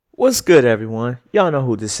What's good, everyone? Y'all know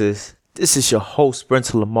who this is. This is your host,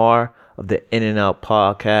 Brent Lamar of the In and Out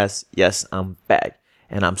Podcast. Yes, I'm back,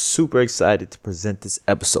 and I'm super excited to present this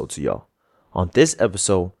episode to y'all. On this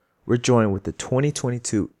episode, we're joined with the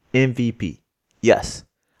 2022 MVP. Yes,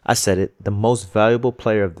 I said it, the most valuable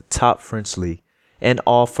player of the top French league and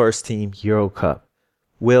all first team Eurocup,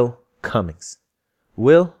 Will Cummings.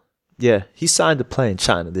 Will, yeah, he signed to play in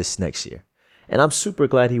China this next year. And I'm super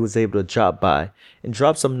glad he was able to drop by and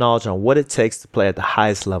drop some knowledge on what it takes to play at the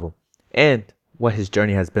highest level and what his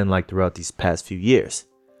journey has been like throughout these past few years.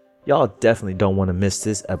 Y'all definitely don't want to miss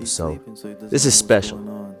this episode. This is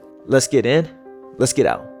special. Let's get in, let's get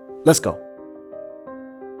out. Let's go.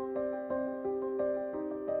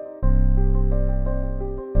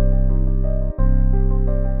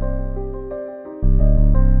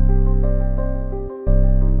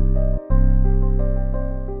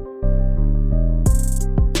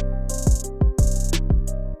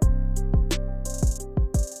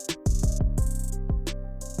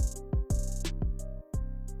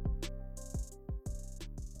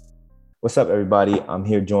 What's up, everybody? I'm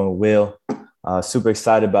here joined with Will. Super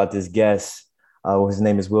excited about this guest. His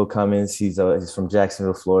name is Will Cummings. He's from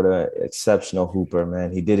Jacksonville, Florida. Exceptional hooper,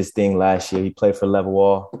 man. He did his thing last year. He played for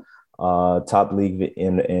Level, top league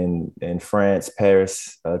in France,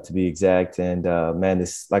 Paris, to be exact. And man,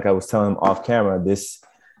 this, like I was telling him off camera,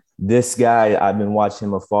 this guy, I've been watching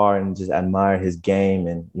him afar and just admire his game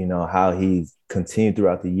and how he's continued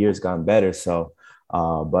throughout the years, gotten better. So.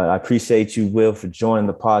 But I appreciate you, Will, for joining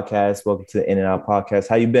the podcast. Welcome to the In and Out Podcast.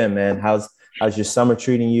 How you been, man? How's your summer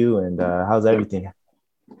treating you, and how's everything?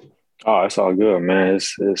 Oh, it's all good, man.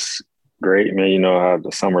 It's great, man. You know how the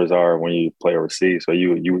summers are when you play overseas. So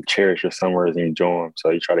you cherish your summers and you enjoy them.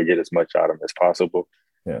 So you try to get as much out of them as possible.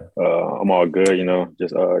 Yeah. I'm all good,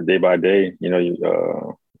 just day by day. You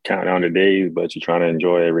count down the days, but you're trying to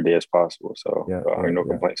enjoy every day as possible. So no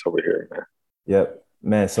complaints over here, man. Yep,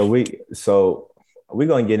 man. So we're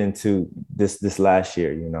gonna get into this last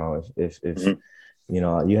year. If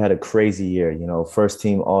you had a crazy year, first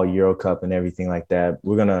team All Eurocup and everything like that.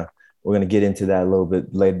 We're gonna get into that a little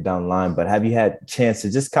bit later down the line. But have you had a chance to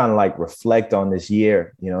just kind of like reflect on this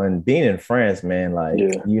year? And being in France, man, like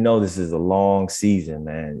this is a long season,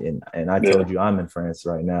 man. And I told you I'm in France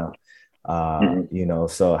right now.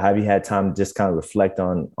 So have you had time to just kind of reflect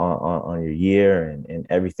on your year and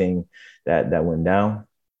everything that went down?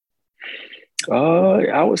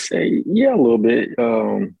 I would say, a little bit.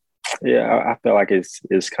 I feel like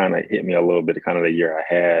it's kind of hit me a little bit, kind of the year I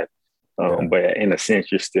had. But in a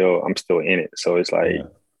sense, I'm still in it. So it's like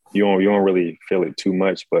you don't really feel it too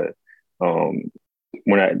much. But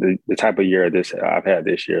when the type of year I've had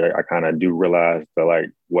this year, I kind of do realize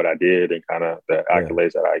what I did and kind of the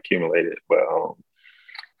accolades that I accumulated. But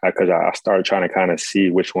because I started trying to kind of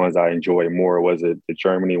see which ones I enjoyed more. Was it the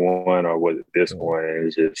Germany one or was it this one? And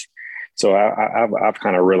it's just. So I've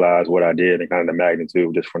kind of realized what I did and kind of the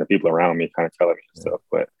magnitude just from the people around me kind of telling me stuff.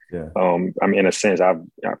 But I mean, in a sense, I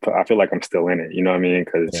feel like I'm still in it. You know what I mean?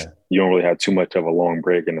 Because you don't really have too much of a long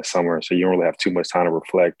break in the summer, so you don't really have too much time to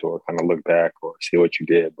reflect or kind of look back or see what you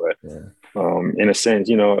did. But in a sense,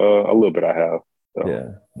 a little bit I have. So. Yeah,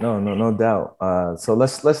 no doubt. So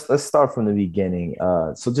let's start from the beginning.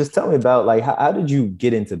 So just tell me about how did you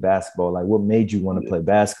get into basketball? Like, what made you want to play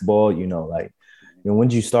basketball? When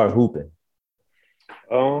did you start hooping?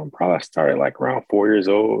 Probably I started like around 4 years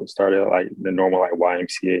old. Started like the normal like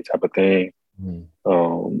YMCA type of thing.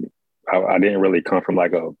 I didn't really come from I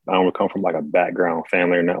don't come from like a background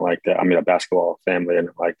family or nothing like that. I mean, a basketball family and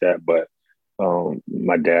like that. But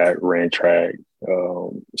my dad ran track,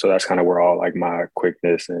 so that's kind of where all like my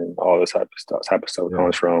quickness and all this type of stuff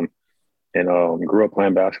comes from. And grew up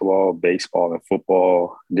playing basketball, baseball, and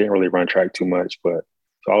football. Didn't really run track too much, but.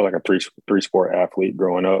 So I was like a three sport athlete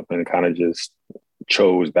growing up and kind of just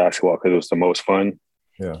chose basketball because it was the most fun.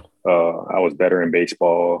 Yeah. I was better in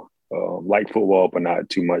baseball, like football, but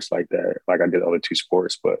not too much like that. Like I did other two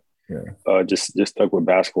sports, but just stuck with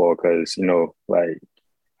basketball because,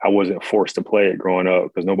 I wasn't forced to play it growing up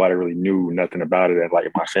because nobody really knew nothing about it. And like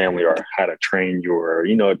my family or how to train you or,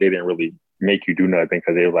 they didn't really make you do nothing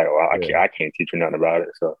because they were like, oh, I can't teach you nothing about it.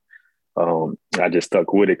 So. I just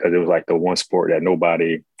stuck with it because it was like the one sport that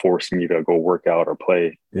nobody forced me to go work out or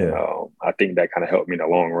play. I think that kind of helped me in the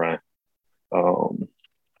long run.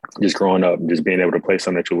 Just growing up, just being able to play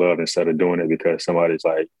something that you love instead of doing it because somebody's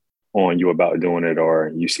like on you about doing it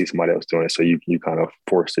or you see somebody else doing it. So you kind of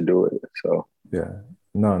forced to do it. So,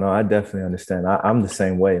 no, I definitely understand. I'm the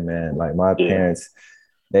same way, man. Like my parents,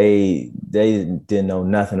 they didn't know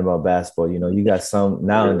nothing about basketball. You got some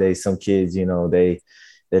nowadays, some kids,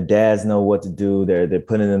 their dads know what to do. They're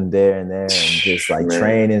putting them there and there and just like Man.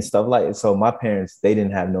 training stuff like. So my parents, they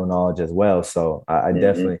didn't have no knowledge as well. So I Mm-hmm.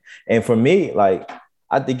 definitely, and for me, like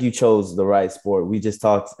I think you chose the right sport. We just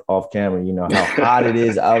talked off camera, how hot it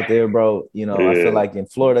is out there, bro. I feel Yeah. like in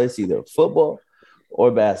Florida, it's either football or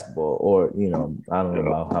basketball, or I don't know Yep.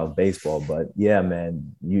 about how baseball, but yeah,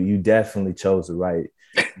 man, you definitely chose the right,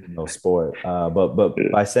 sport. But Yeah.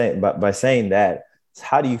 by saying that,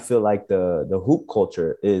 how do you feel like the hoop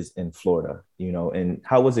culture is in Florida? And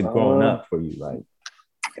how was it growing Uh, up for you? Like,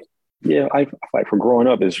 yeah, I like for growing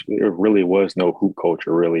up, there really was no hoop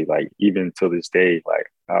culture really. Like even to this day, like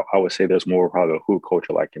I would say there's more probably a hoop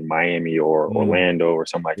culture like in Miami or mm, Orlando or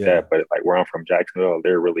something like yeah, that. But like where I'm from, Jacksonville,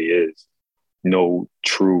 there really is no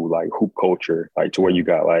true like hoop culture, like to where yeah, you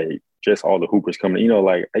got like just all the hoopers coming,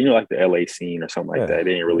 like the LA scene or something like yeah, that.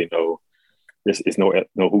 They didn't really know it's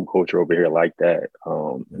no hoop culture over here like that.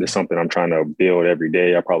 It's yeah, something I'm trying to build every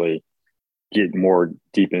day. I probably get more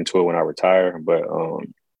deep into it when I retire, but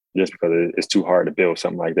just because it's too hard to build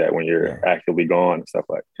something like that when you're yeah, actively gone and stuff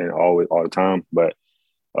like and always all the time. But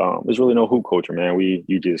there's really no hoop culture, man.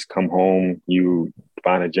 You just come home, you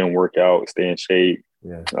find a gym workout, stay in shape.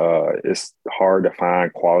 yeah, It's hard to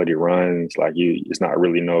find quality runs. Like it's not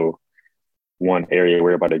really no one area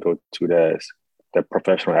where everybody go to that's the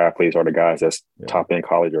professional athletes or the guys that's yeah, top in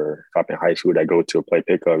college or top in high school that go to play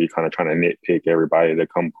pickup. You kind of trying to nitpick everybody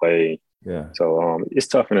that come play. yeah, So it's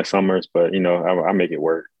tough in the summers, but I make it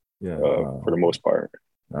work yeah. for the most part.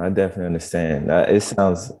 I definitely understand. It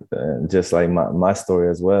sounds just like my story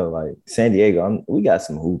as well. Like San Diego, we got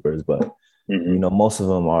some hoopers, but Hmm. most of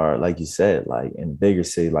them are like you said, like in bigger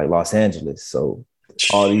cities like Los Angeles. So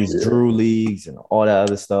all these Yeah, Drew leagues and all that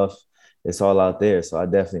other stuff, it's all out there. So I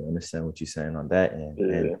definitely understand what you're saying on that end.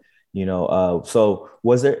 And yeah. so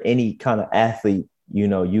was there any kind of athlete,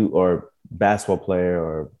 you or basketball player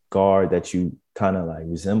or guard that you kind of like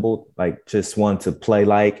resembled, like just want to play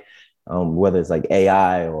like, whether it's like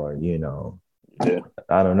AI or Yeah.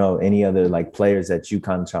 I don't know, any other like players that you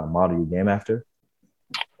kind of try to model your game after?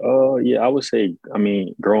 Yeah, I would say, I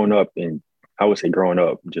would say growing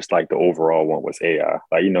up, just like the overall one was AI.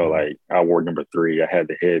 Like, Yeah, like I wore number three, I had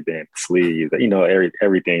the headband, sleeves,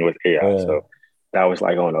 everything was AI. yeah, So that was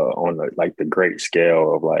like on like the great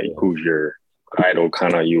scale of like yeah, who's your idol,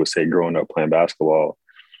 kind of you would say growing up playing basketball.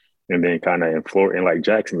 And then kind of in Florida, in like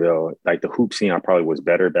Jacksonville, like the hoop scene, I probably was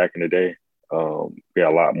better back in the day. We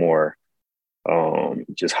had a lot more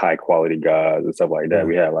just high quality guys and stuff like that. yeah.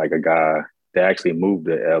 We had like a guy that actually moved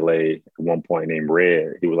to LA at one point named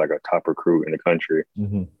Red. He was like a top recruit in the country.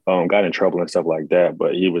 Mm-hmm. Got in trouble and stuff like that,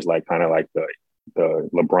 but he was like kind of like the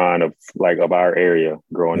LeBron of our area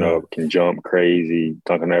growing Yeah, up, can jump crazy,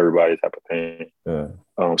 dunking on everybody type of thing. yeah,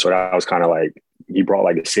 So that was kind of like he brought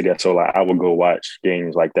like the city. So like I would go watch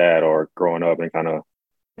games like that or growing up and kind of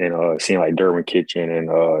seeing like Derwin Kitchen and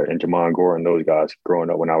Jamon Gore and those guys growing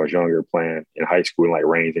up when I was younger, playing in high school, and like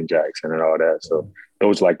Raines and Jackson and all that. So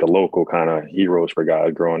those like the local kind of heroes for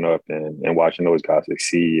guys growing up and watching those guys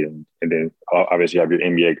succeed. And then obviously you have your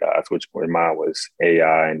NBA guys, which in mine was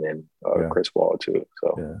AI and then yeah, Chris Paul too.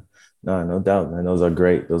 So yeah. No doubt, man. Those are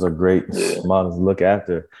great. Those are great yeah. models to look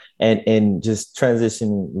after. And just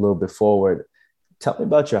transitioning a little bit forward, tell me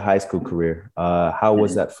about your high school career. How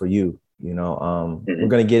was Mm-hmm. that for you? We're Mm-hmm.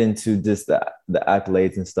 gonna get into just the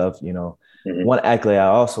accolades and stuff. Mm-hmm. One accolade I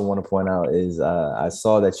also want to point out is I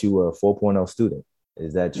saw that you were a 4.0 student.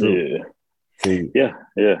 Is that true? Yeah. See, Yeah.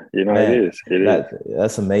 Yeah. It man, is. It is.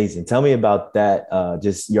 that's amazing. Tell me about that.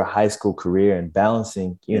 Just your high school career and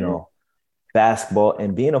balancing, Mm-hmm. basketball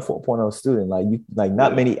and being a 4.0 student. Like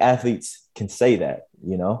not Yeah. many athletes can say that.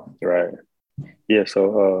 Right. Yeah,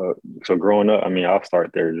 so growing up, I mean, I'll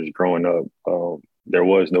start there. Just growing up, there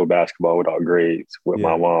was no basketball without grades with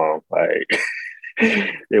my Yeah, mom. Like,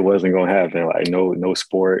 it wasn't gonna happen. Like, no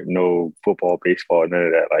sport, no football, baseball, none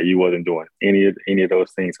of that. Like, you wasn't doing any of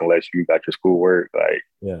those things unless you got your schoolwork. Like,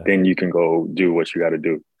 yeah, then you can go do what you got to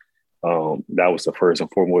do. That was the first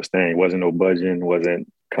and foremost thing. Wasn't no budging,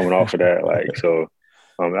 wasn't coming off of that. Like, so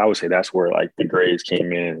I would say that's where like the grades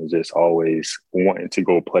came in, just always wanting to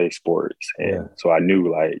go play sports. yeah, And so I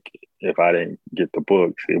knew like if I didn't get the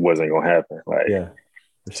books, it wasn't gonna happen. Like, yeah,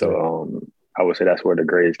 for so sure. I would say that's where the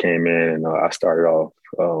grades came in. And I started off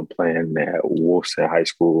playing at Wolfson High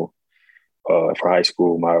School. For high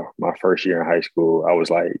school, my first year in high school, I was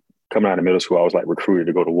like coming out of middle school, I was like recruited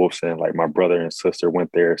to go to Wolfson. Like my brother and sister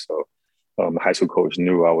went there. So the high school coach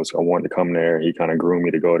knew I wanted to come there. He kind of groomed me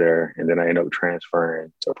to go there, and then I ended up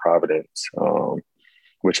transferring to Providence,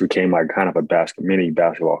 which became like kind of a mini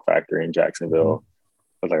basketball factory in Mm-hmm. Jacksonville.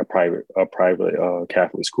 It was like a private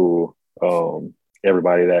Catholic school.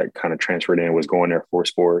 everybody that kind of transferred in was going there for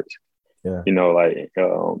sports. Yeah. You know, like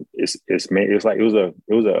it's like it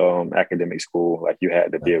was a academic school. Like you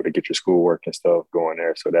had to be able to get your schoolwork and stuff going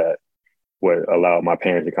there, so that would allow my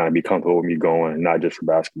parents to kind of be comfortable with me going, not just for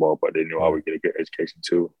basketball, but they knew I would get a good education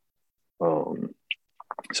too. Um,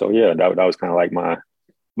 so yeah, that was kind of like my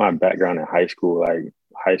background in high school. Like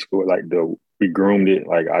high school, like we groomed it.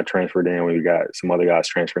 Like I transferred in, we got some other guys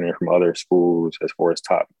transferred in from other schools as far as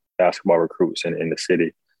top basketball recruits in the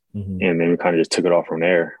city, Mm-hmm. and then we kind of just took it off from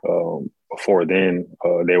there. Before then,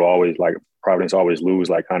 they were always like Providence always lose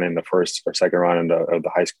like kind of in the first or second round of the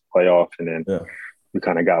high school playoff, and then we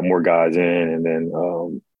kind of got more guys in, and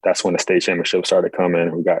then that's when the state championship started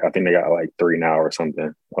coming. I think they got like 3 now or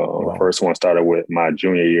something. The first one started with my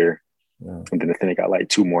junior year, and then I think they got like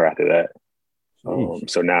 2 more after that.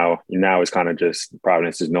 So now it's kind of just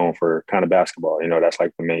Providence is known for kind of basketball. You know, that's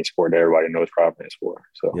like the main sport that everybody knows Providence for.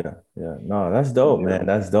 So yeah. No, that's dope, man.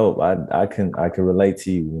 That's dope. I can relate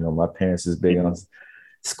to you. You know, my parents is big on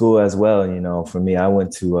school as well. You know, for me, I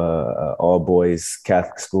went to a all boys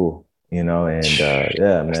Catholic school. You know, and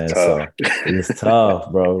yeah, man. tough. So it was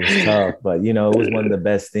tough, bro. It was tough, but you know, it was one of the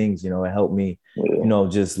best things. You know, it helped me, you know,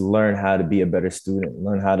 just learn how to be a better student,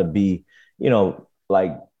 learn how to be, you know,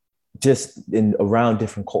 like just in around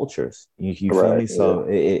different cultures. You feel me? So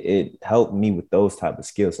it helped me with those type of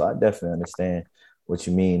skills. So I definitely understand what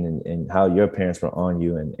you mean and how your parents were on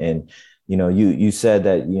you. And you know, you said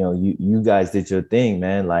that, you know, you guys did your thing,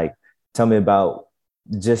 man. Like tell me about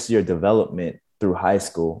just your development through high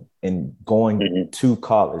school and going to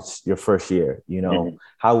college your first year. You know,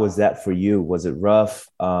 how was that for you? Was it rough?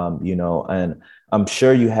 You know, and I'm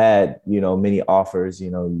sure you had, you know, many offers.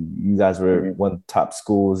 You know, you guys were one of the top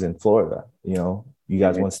schools in Florida. You know, you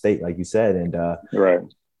guys won state, like you said, and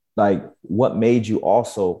like what made you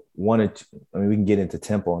also wanted to, I mean, we can get into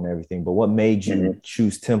Temple and everything, but what made you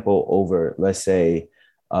choose Temple over, let's say,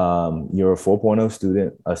 you're a 4.0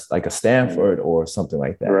 student, like a Stanford or something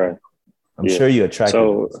like that? Right. I'm sure you attracted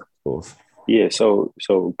so schools. yeah, so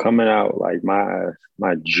coming out like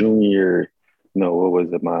my junior, no, what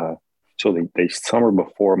was it? So the summer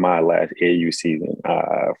before my last AU season,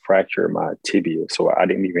 I fractured my tibia, so I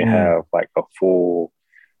didn't even have like a full.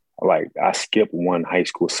 Like I skipped one high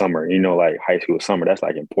school summer. You know, like high school summer, that's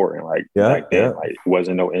like important. Like back then, like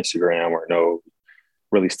wasn't no Instagram or no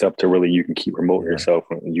really stuff to really you can keep promoting yourself.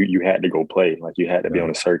 You had to go play. Like you had to be on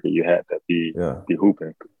the circuit. You had to be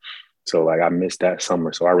hooping. So like I missed that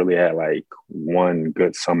summer. So I really had like one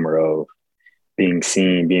good summer of being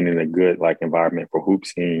seen, being in a good like environment for hoop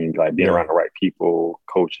scene, like being around the right people,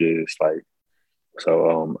 coaches, like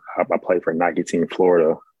so I played for Nike Team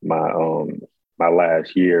Florida my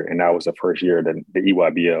last year, and that was the first year of the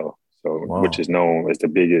EYBL, so which is known as the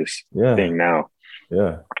biggest thing now.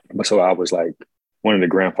 But so I was like one of the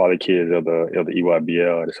grandfather kids of the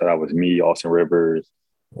EYBL. So that was me, Austin Rivers,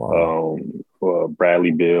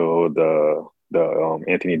 Bradley Bill, the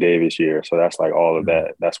Anthony Davis year. So that's like all of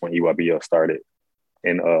that. That's when EYBL started.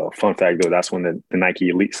 And fun fact though, that's when the Nike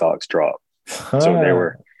Elite socks dropped. So they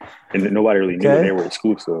were, and nobody really knew they were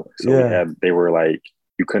exclusive. So they were like,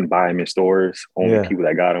 you couldn't buy them in stores. Only people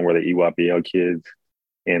that got them were the EYBL kids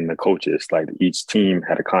and the coaches. Like each team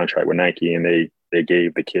had a contract with Nike, and they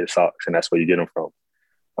gave the kids socks, and that's where you get them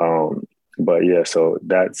from. But yeah, so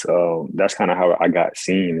that's kind of how I got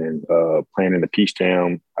seen. And playing in the Peach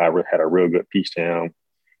Jam, I had a real good Peach Jam.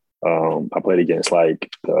 I played against like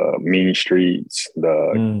the Mean Streets,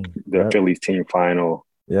 the Phillies team final.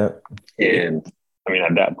 And I mean,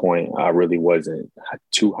 at that point, I really wasn't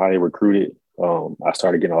too highly recruited. I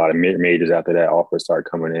started getting a lot of mid majors after that. Offers started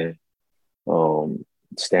coming in.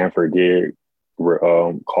 Stanford did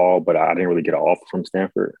call, but I didn't really get an offer from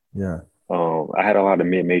Stanford. I had a lot of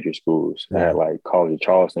mid major schools. I had like College of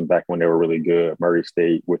Charleston back when they were really good. Murray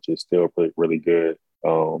State, which is still really good.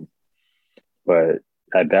 But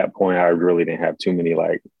at that point, I really didn't have too many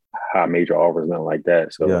like high major offers, nothing like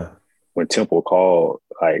that. So when Temple called,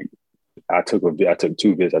 like I took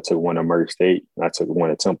 2 visits. I took one at Murray State and I took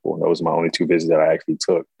one at Temple. And those were my only 2 visits that I actually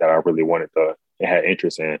took that I really wanted to and had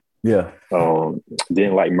interest in.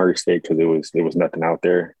 Didn't like Murray State because it was nothing out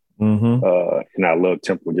there. And I loved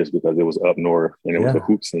Temple just because it was up north and it was a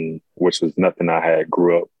hoop scene, which was nothing I had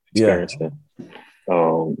grew up experiencing.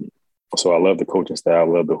 So I love the coaching style. I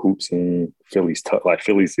love the hoop scene. Philly's tough. Like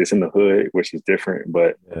Philly's is in the hood, which is different.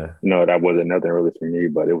 But no, that wasn't nothing really for me.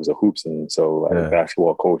 But it was a hoop scene. So like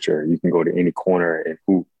basketball culture, you can go to any corner and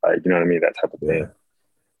hoop. Like you know what I mean, that type of thing.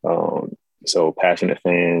 So passionate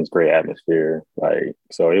fans, great atmosphere. Like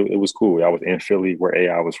so, it was cool. I was in Philly, where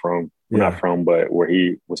AI was from. Well, not from, but where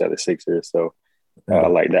he was at the Sixers. So I Yeah.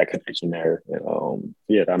 like that connection there. And,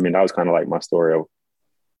 yeah, I mean, that was kind of like my story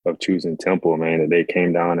of choosing Temple, man. And they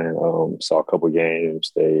came down and saw a couple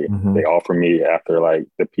games. They Hmm. offered me after like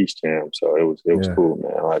the Peach Jam, so it was Yeah. cool,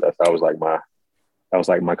 man. Like that was like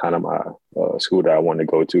my kind of my school that I wanted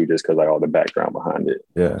to go to just because like all the background behind it.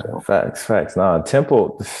 Yeah, So facts. Nah,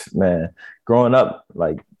 Temple, man, growing up,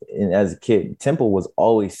 like as a kid, Temple was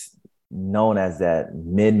always known as that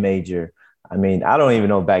mid-major. I mean, I don't even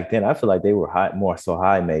know back then. I feel like they were high, more so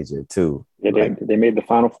high major too. yeah, Like, they made the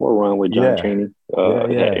Final Four run with John yeah, Chaney. yeah,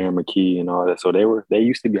 They had yeah, Aaron McKee and all that. So they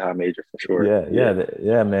used to be high major for sure. Yeah.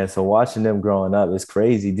 yeah, man. So watching them growing up is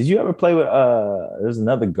crazy. Did you ever play with there's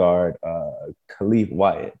another guard, Khalif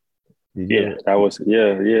Wyatt? Did you Yeah, ever? that was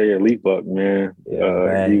yeah. Leaf Buck, man. Yeah,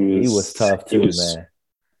 man. He was tough He too, was man.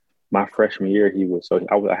 my freshman year. He was so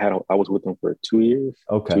I was with him for 2 years.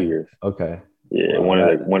 Two Okay, years. okay. Yeah, Wow,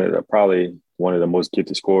 that one of the probably one of the most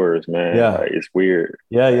gifted scorers, man. yeah. Like it's weird.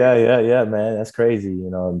 Like Yeah, man. That's crazy.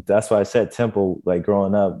 That's why I said Temple, like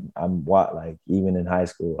growing up, like even in high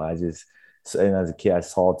school, I just and as a kid, I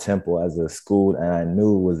saw Temple as a school and I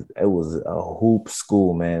knew it was a hoop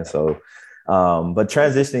school, man. So but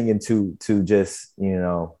transitioning into to just,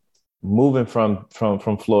 moving from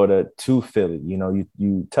Florida to Philly,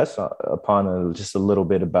 you touched upon just a little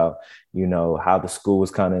bit about, how the school was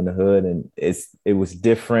kind of in the hood and it was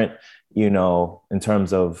different, in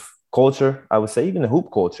terms of culture, I would say even the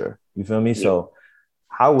hoop culture. You feel me? yeah. So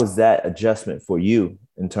how was that adjustment for you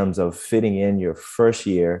in terms of fitting in your first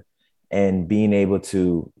year and being able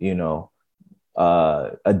to,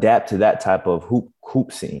 adapt to that type of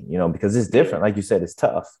hoop scene, because it's Yeah. different. Like you said, it's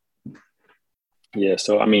tough. Yeah.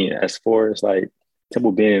 So I mean, as far as like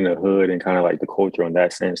Temple being in the hood and kind of like the culture in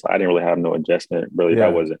that sense, I didn't really have no adjustment. Really, that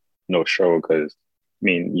Yeah. wasn't no show because I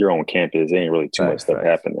mean, you're on campus. There ain't really too much Facts, stuff facts,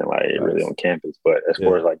 happening like really facts. on campus. But as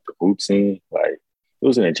far Yeah. as like the hoop scene, like it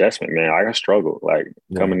was an adjustment, man. Like, I struggled like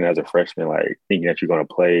Yeah. coming in as a freshman, like thinking that you're gonna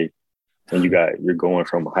play and you're going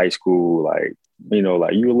from high school, like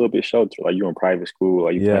like you a little bit sheltered, like you in private school,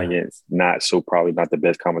 like you playing Yeah. against probably not the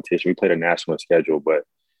best competition. We played a national schedule, but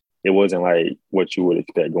it wasn't like what you would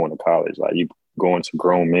expect going to college. Like you going to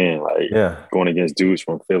grown men, like Yeah. going against dudes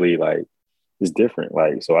from Philly, like it's different.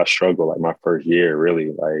 Like so I struggled like my first year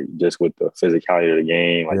really, like just with the physicality of the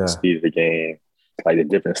game, like the Yeah. speed of the game, like the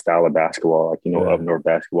different style of basketball, like up Yeah. north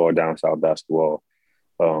basketball, down south basketball.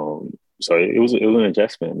 So it was an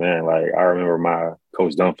adjustment, man. Like I remember my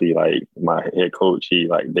coach Dunphy, like my head coach, he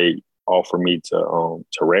like they offered me to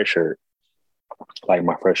redshirt like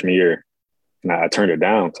my freshman year, and I turned it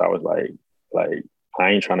down because I was like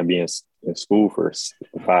I ain't trying to be in school for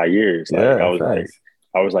 5 years. Like Yeah. Facts.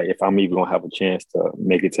 I was like if I'm even gonna have a chance to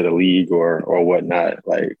make it to the league or whatnot,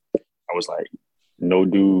 like I was like no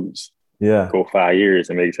dudes Yeah. go 5 years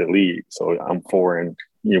and make it to the league. So I'm four and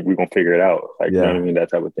we're gonna figure it out. Like you know what I Yeah. mean,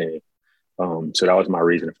 that type of thing. So that was my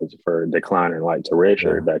reason for declining like to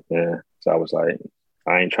redshirt Yeah. back then. So I was like,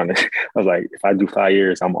 I ain't trying to. I was like, if I do 5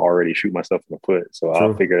 years, I'm already shooting myself in the foot. So I'll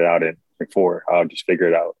True. figure it out in four. I'll just figure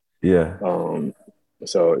it out. Yeah. Um,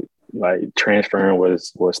 so like transferring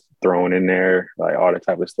was thrown in there, like all that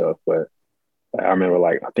type of stuff. But like, I remember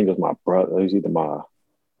like I think it was my brother. It was either my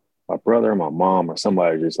brother or my mom or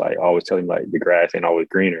somebody just like always telling me like the grass ain't always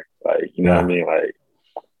greener. Like you know what I Yeah. mean? Like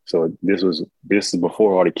so this is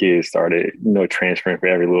before all the kids started, transferring for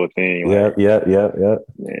every little thing. Yeah. Like, Yeah. Yeah. Yeah.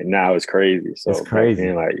 man, now it's crazy. It's So back then,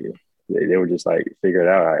 crazy. like they were just like figure it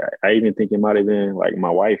out. I even think it might have been like my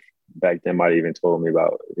wife back then might have even told me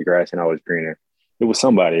about the grass and always greener. It was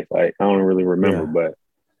somebody like I don't really remember, Yeah.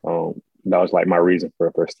 but that was like my reason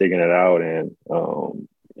for sticking it out and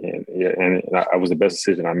yeah, and I was the best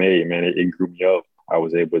decision I made. Man, it grew me up. I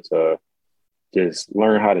was able to just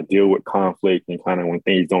learn how to deal with conflict and kind of when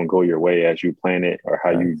things don't go your way as you plan it or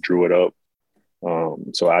how you Facts. drew it up.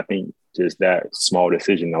 So I think just that small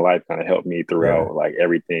decision in life kind of helped me Yeah. throughout like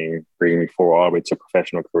everything, bringing me forward all the way to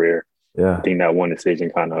professional career. I Yeah. think that one decision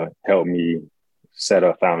kind of helped me set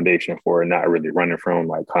a foundation for not really running from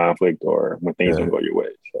like conflict or when things don't Yeah. go your way.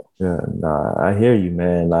 So Yeah, nah, I hear you,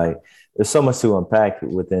 man. Like, there's so much to unpack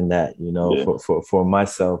within that. yeah, For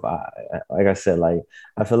myself, like I said, like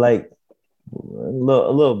I feel like a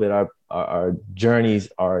little bit our journeys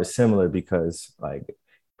are similar because like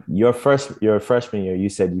your freshman year, you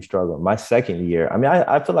said you struggled. My second year, I mean,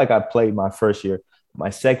 I feel like I played my first year. My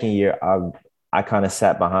second year, I kind of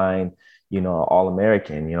sat behind, All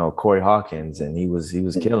American, Corey Hawkins, and he was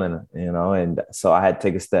killing it, and so I had to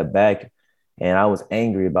take a step back, and I was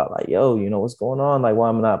angry about like, yo, what's going on? Like, why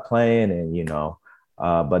am I not playing? And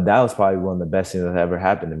but that was probably one of the best things that ever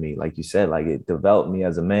happened to me. Like you said, like it developed me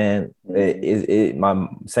as a man. mm-hmm. My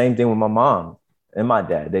same thing with my mom. and my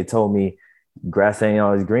dad. They told me grass ain't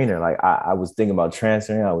always greener. Like I was thinking about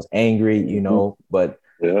transferring. I was angry, Mm-hmm. but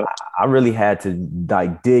Yeah. I really had to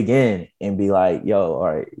like dig in and be like, yo, all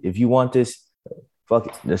right, if you want this, fuck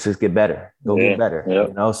it, let's just get better. Go get Yeah. better,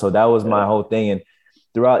 Yeah. So that was Yeah. my whole thing. And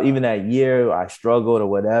throughout even that year, I struggled or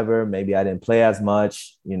whatever. Maybe I didn't play as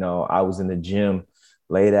much. I was in the gym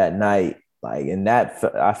late at night, like, and that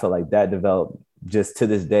I felt like that developed just to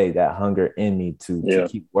this day, that hunger in me to Yeah.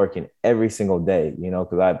 keep working every single day,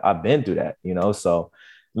 because I've been through that, So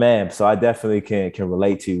man, so I definitely can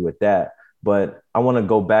relate to you with that. But I want to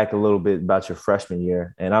go back a little bit about your freshman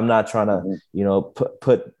year, and I'm not trying to, Mm-hmm.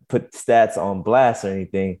 put stats on blast or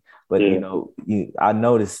anything, but Yeah. I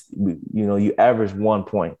noticed, you averaged 1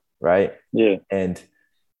 point, right? Yeah. And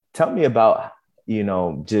tell me about,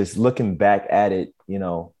 just looking back at it,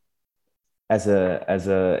 as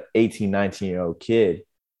a 18, 19-year-old kid,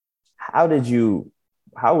 how did you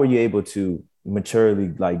how were you able to maturely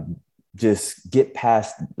like just get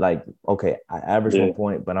past like, okay, I averaged one Yeah.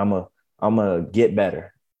 point, but I'm a get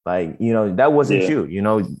better. Like, that wasn't Yeah. you,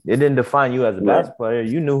 it didn't define you as a Right. basketball player.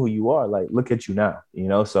 You knew who you are. Like, look at you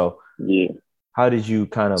now, so Yeah. how did you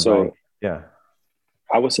kind of like, So yeah,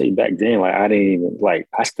 I would say back then, like I didn't even like.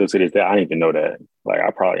 I still to this day, I didn't even know that. Like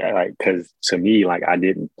I probably like because to me, like I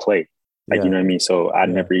didn't play. Like you yeah, know what I mean. So I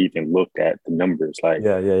yeah, never even looked at the numbers. Like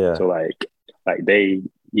yeah, yeah, yeah, so, like they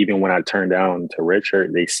even when I turned down to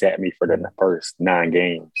redshirt, they sat me for the yeah. first 9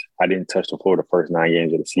 games. I didn't touch the floor the first 9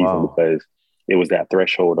 games of the season Wow. because it was that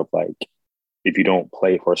threshold of like if you don't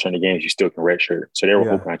play for certain games, you still can redshirt. So they were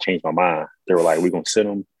Yeah. hoping I changed my mind. They were like, "We're gonna sit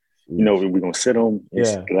him." Yeesh. We're gonna sit him and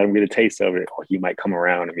Yeah, let him get a taste of it, or he might come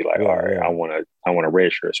around and be like, "All yeah, right, yeah, I want a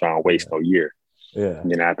red shirt, so I don't waste yeah, no year." yeah,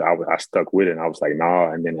 And then after I stuck with it, and I was like,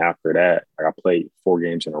 "Nah." And then after that, like I played 4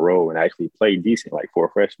 games in a row, and I actually played decent, like for a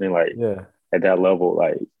freshman, like yeah, at that level,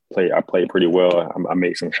 like I played pretty well. I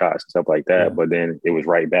made some shots and stuff like that, yeah, but then it was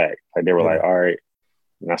right back. Like they were like, yeah, "All right,"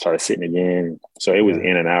 and I started sitting again. So it was yeah,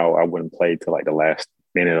 in and out. I wouldn't play till like the last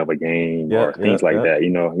minute of a game yeah, or yeah, things like yeah, that. You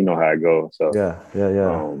know how it goes. So yeah, yeah,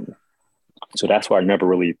 yeah, um, so that's why I never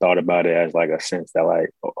really thought about it as like a sense that like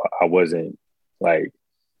I wasn't like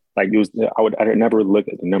it was I didn't never look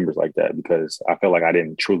at the numbers like that because I felt like I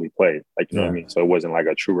didn't truly play. Like you know what I yeah, mean? So it wasn't like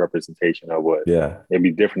a true representation of what yeah, it'd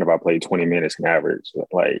be different if I played 20 minutes in average.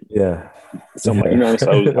 Like yeah, something like you know what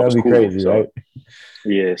I yeah. mean? So I was That'd be cool. crazy, right? So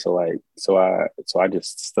yeah, so I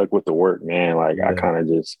just stuck with the work, man. Like I Yeah, kind of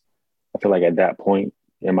just I feel like at that point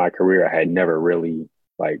in my career I had never really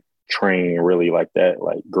like trained really like that.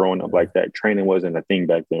 Like growing up yeah, like that. Training wasn't a thing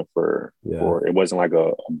back then yeah, for it wasn't like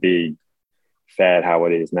a big fad how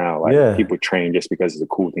it is now. Like yeah, people train just because it's a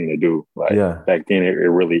cool thing to do. Like yeah, back then it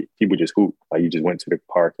really people just hoop. Like you just went to the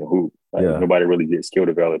park and hoop. Like yeah, nobody really did skill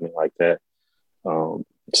development like that. Um,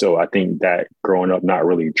 so I think that growing up, not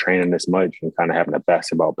really training this much and kind of having a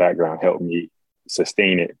basketball background helped me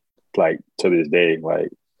sustain it like to this day. Like,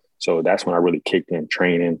 so that's when I really kicked in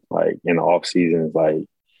training, like in the off seasons, like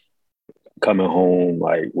coming home,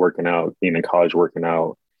 like working out, being in college, working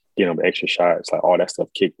out, getting up extra shots, like all that stuff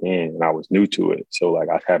kicked in and I was new to it. So like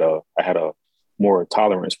I had a more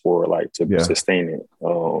tolerance for it, like to yeah, sustain it.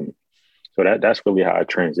 So that's really how I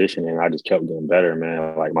transitioned and I just kept getting better,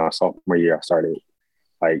 man. Like my sophomore year, I started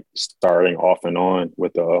like starting off and on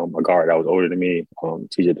with a guard that was older than me,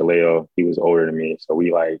 TJ DeLeo. He was older than me. So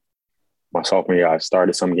we like my sophomore year, I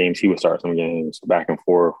started some games, he would start some games back and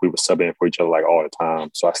forth. We would sub in for each other like all the time.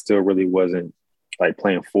 So I still really wasn't like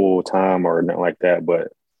playing full time or nothing like that, but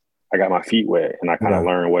I got my feet wet and I kind of yeah,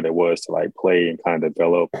 learned what it was to like play and kind of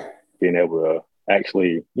develop being able to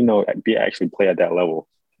actually, be actually play at that level.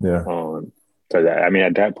 yeah, Because I mean,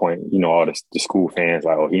 at that point, all the school fans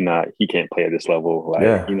like, oh, he can't play at this level. Like,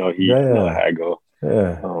 yeah, he, yeah, how it go.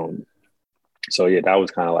 yeah, Um, so yeah, that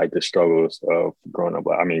was kind of like the struggles of growing up.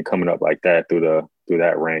 I mean, coming up like that through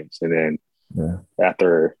that ranks, and then yeah,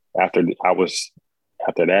 after I was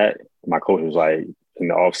after that, my coach was like in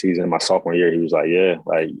the off season, my sophomore year, he was like, yeah,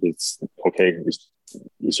 like it's okay,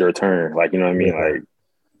 it's your turn. Like you know what I mean? yeah, Like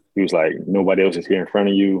he was like, nobody else is here in front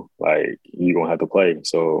of you. Like you're gonna have to play.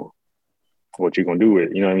 So what you gonna do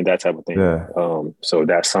with, you know what I mean? That type of thing. yeah, So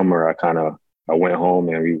that summer I went home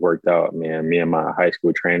and we worked out, man. Me and my high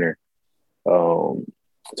school trainer, um,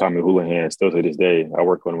 Tommy Houlihan, still to this day, I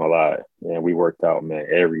work with him a lot. And we worked out, man,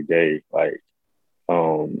 every day. Like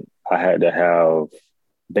I had to have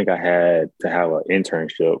I think I had to have an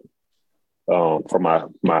internship for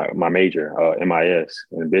my major, MIS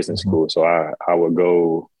in business mhm, school. So I would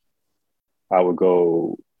go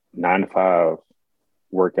 9 to 5,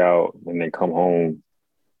 work out, and then come home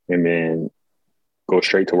and then go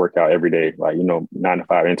straight to workout every day. Like, 9 to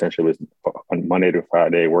 5 internship is on Monday to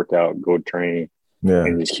Friday, workout, go train, Yeah.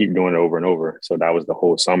 and just keep doing it over and over. So that was the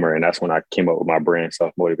whole summer. And that's when I came up with my brand,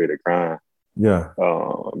 Self-Motivated Grind. Yeah.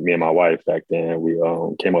 Me and my wife back then, we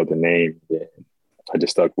came up with the name. And I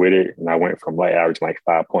just stuck with it. And I went from like averaging like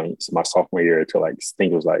 5 points my sophomore year to like, I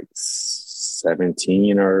think it was like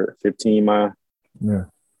 17 or 15 Yeah.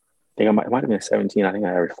 I think it might have been 17. I think I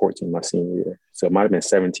averaged 14 my senior year. So it might have been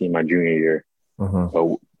 17 my junior year.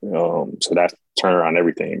 So that's turned around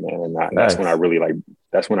everything, man. And that's when I really I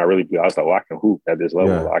was like, well, I can hoop at this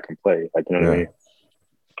level. Yeah. I can play. Like, you know what I mean?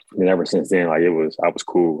 And ever since then, like I was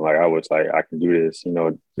cool. Like I was like, I can do this,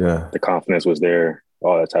 Yeah. the confidence was there,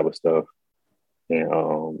 all that type of stuff.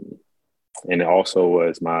 And it also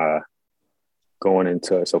was my going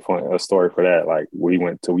into, so fun, a story for that. Like we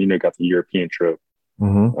got the European trip.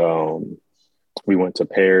 We went to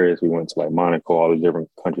Paris, we went to like Monaco, all the different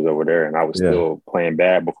countries over there. And I was still playing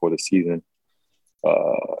bad before the season.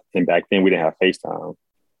 And back then we didn't have FaceTime.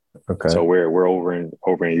 Okay. So we're over in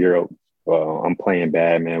Europe. I'm playing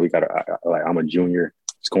bad, man. I'm a junior.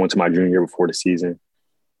 Just going to my junior year before the season.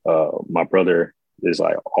 My brother is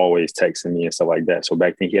like always texting me and stuff like that. So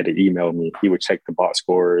back then he had to email me. He would check the box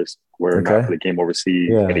scores, where or not for the game overseas.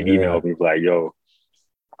 He had to email me like, yo,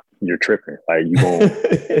 you're tripping. Like you going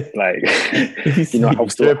like,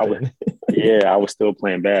 I was still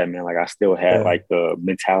playing bad, man. Like I still had like the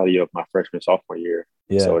mentality of my freshman, sophomore year.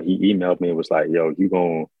 Yeah. So he emailed me and was like, yo, you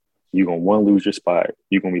gonna one, lose your spot.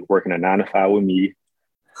 You're gonna be working a 9 to 5 with me,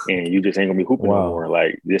 and you just ain't gonna be hooping no more.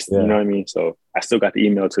 Like this, you know what I mean? So I still got the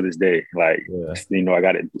email to this day. Like, I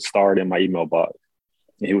got it starred in my email box.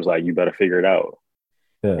 And he was like, you better figure it out.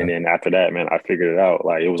 Yeah. And then after that, man, I figured it out.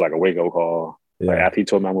 Like it was like a wake-up call. Yeah. Like after he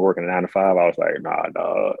told me I'm working a 9 to 5, I was like, nah,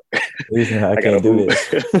 dog. I can't do this.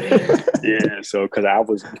 Yeah. So because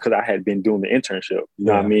I had been doing the internship, you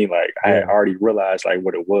know what I mean? Like I had already realized like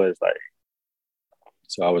what it was like.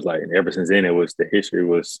 So I was like, and ever since then, that was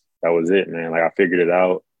it, man. Like I figured it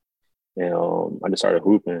out, and I just started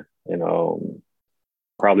hooping. And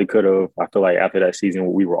probably could have. I feel like after that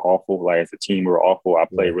season, we were awful. Like as a team, we were awful. I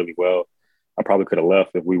played really well. I probably could have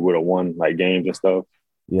left if we would have won like games and stuff.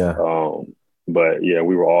 Yeah. But yeah,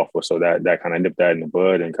 we were awful. So that kind of nipped that in the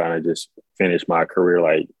bud and kind of just finished my career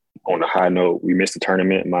like on a high note. We missed the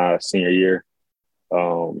tournament my senior year,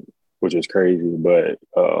 which was crazy, but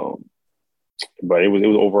it was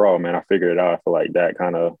overall, man. I figured it out. I feel like that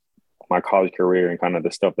kind of my college career and kind of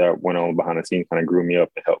the stuff that went on behind the scenes kind of grew me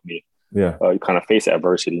up and helped me kind of face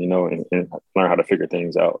adversity, and learn how to figure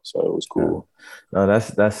things out. So it was cool. No,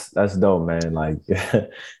 that's dope, man. Like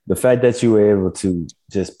the fact that you were able to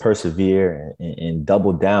just persevere and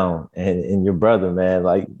double down, and your brother, man,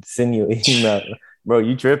 like send you an email, bro,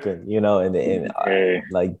 you tripping, and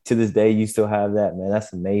like to this day, you still have that, man.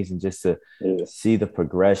 That's amazing just to see the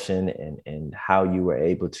progression and how you were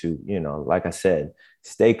able to, like I said,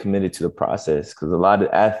 stay committed to the process. Because a lot of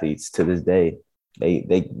athletes to this day,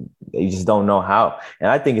 they just don't know how. And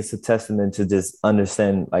I think it's a testament to just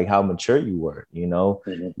understand like how mature you were,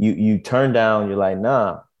 you turn down, you're like,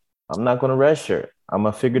 nah, I'm not going to redshirt. I'm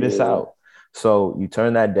going to figure this out. So you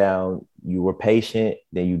turn that down, you were patient,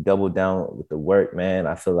 then you double down with the work, man.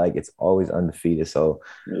 I feel like it's always undefeated. So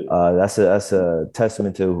that's a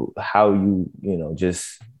testament to how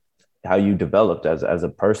just how you developed as a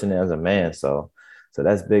person, as a man. So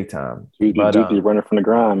that's big time. Dude be running from the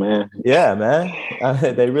grind, man. Yeah, man.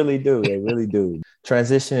 They really do. They really do.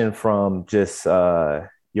 Transitioning from just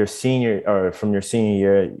your senior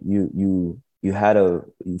year, you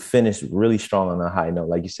finished really strong on a high note.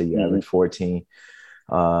 Like you said, you averaged 14.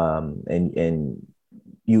 And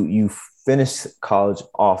you finished college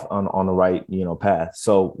off on the right, path.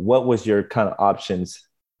 So what was your kind of options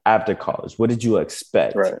after college? What did you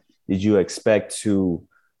expect? Right. Did you expect to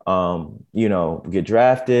get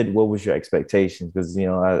drafted? What was your expectations? Because,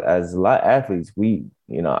 as a lot of athletes,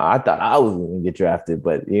 I thought I was going to get drafted,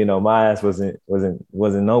 but, my ass wasn't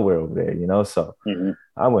nowhere over there, so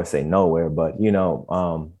I wouldn't say nowhere, but,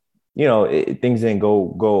 things didn't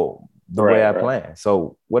go the way I planned.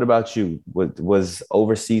 So what about you? Was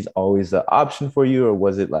overseas always an option for you, or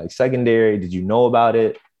was it like secondary? Did you know about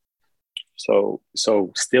it? So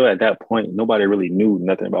still at that point, nobody really knew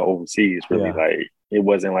nothing about overseas, really. Like it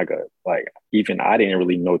wasn't like even I didn't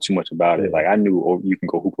really know too much about it. Like I knew you can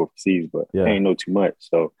go hoop overseas, but I didn't know too much.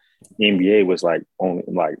 So NBA was like on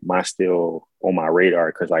still on my radar,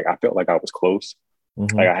 because like I felt like I was close.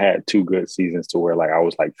 Like I had 2 good seasons to where like I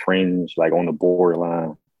was like fringe, like on the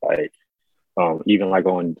borderline. Like even like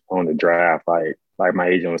on the draft, like my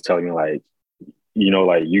agent was telling me like,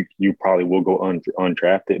 like you probably will go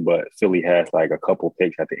undrafted, but Philly has like a couple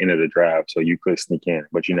picks at the end of the draft, so you could sneak in,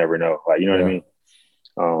 but you never know. Like, you know what I Yeah.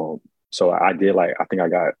 mean? So I did like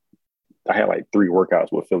I had like 3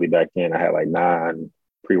 workouts with Philly back then. I had like 9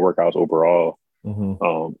 pre-workouts overall. Mm-hmm.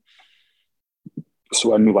 Um,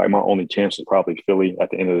 so I knew like my only chance was probably Philly at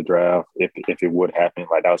the end of the draft if it would happen.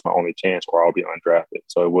 Like that was my only chance, or I'll be undrafted.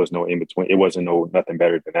 So it was no in between. It wasn't nothing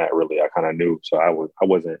better than that really. I kind of knew, so I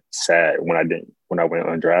wasn't sad when I went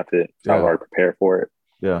undrafted. I was Yeah. already prepared for it.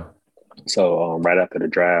 Yeah. So right after the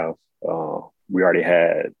draft, we already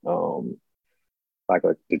had like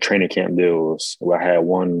the training camp deals. Where I had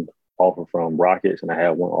one offer from Rockets, and I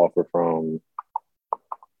had one offer from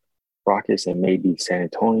Rockets and maybe San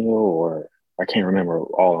Antonio, or I can't remember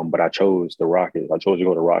all of them, but I chose the Rockets. I chose to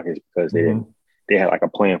go to Rockets because Mm-hmm. they had like a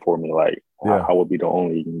plan for me. Like Yeah. I would be the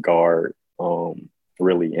only guard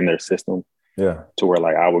really in their system, Yeah. to where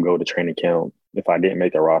like I would go to training camp. If I didn't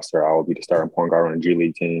make the roster, I would be the starting point guard on the G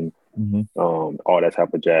League team. Mm-hmm. All that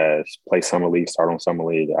type of jazz. Play summer league, start on summer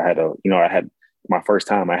league. I had my first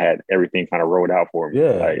time. I had everything kind of rolled out for me.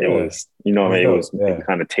 Yeah. Like it Yeah. was, what I That's mean, dope. it Yeah. was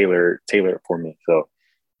kind of tailored for me. So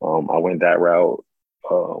I went that route.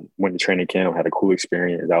 Went to training camp, had a cool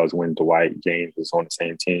experience. I was when Dwight James was on the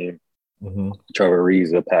same team. Mm-hmm. Trevor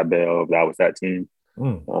Ariza, Pat Bell, that was that team.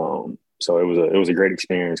 Mm. So it was a great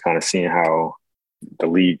experience, kind of seeing how the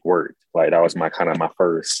league worked. Like that was my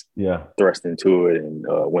first Yeah. thrust into it, and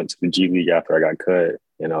went to the G League after I got cut,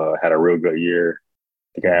 and had a real good year.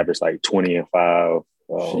 I think I averaged like 20 and 5.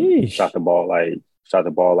 Sheesh. Shot the ball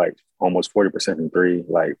like almost 40% from three.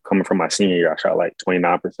 Like coming from my senior year, I shot like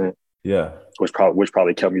 29%, Yeah. which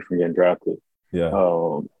probably kept me from getting drafted. Yeah.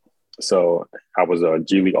 Um, so I was a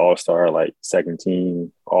G League All Star, like second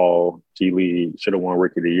team All G League. Should have won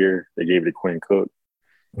Rookie of the Year. They gave it to Quinn Cook.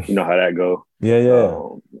 You know how that go. Yeah. Yeah.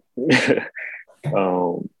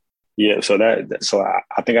 Yeah. So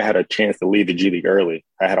I think I had a chance to leave the G League early.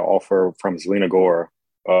 I had an offer from Zelina Gore,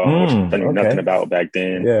 which I knew nothing Okay. about back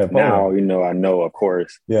then. Yeah. Now, Poland. I know, of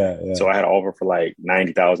course. Yeah. Yeah. So I had an offer for like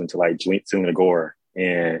 90,000 to like Zelina Gore,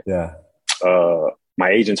 and Yeah. my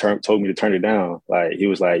agent told me to turn it down. Like he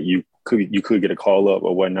was like, you could get a call up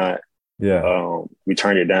or whatnot. Yeah. We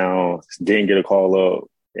turned it down, didn't get a call up.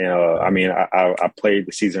 And I mean, I played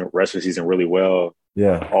the rest of the season really well,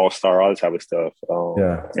 Yeah. All-Star, all this type of stuff.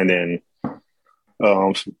 Yeah. And then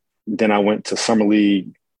I went to summer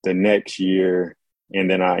league the next year, and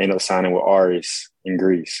then I ended up signing with Aris in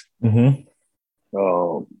Greece. Mm-hmm.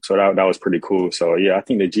 So that was pretty cool. So yeah, I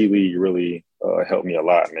think the G League really helped me a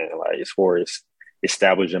lot, man. Like as far as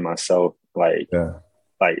establishing myself, Yeah.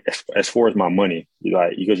 like as far as my money,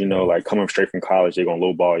 like because like coming straight from college, they're gonna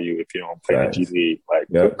lowball you if you don't play in the G Facts. League. Like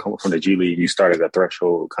Yep. coming from the G League, you start at a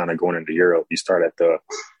threshold, kind of going into Europe. You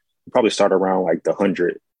probably start around like the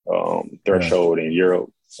 100 Yeah. threshold in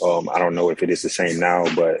Europe. I don't know if it is the same now,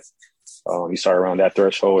 but you start around that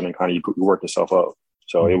threshold and kind of you work yourself up.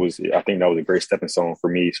 So I think that was a great stepping stone for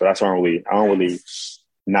me. So that's why I don't really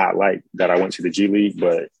not like that I went to the G League,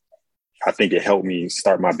 but I think it helped me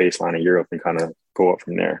start my baseline in Europe and kind of go up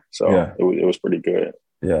from there. So Yeah. it was pretty good.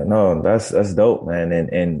 Yeah. No, that's dope, man.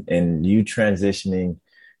 And you transitioning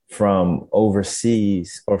from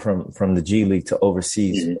overseas or from the G League to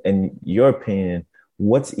overseas, Mm-hmm. in your opinion,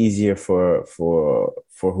 what's easier for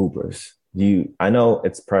hoopers? I know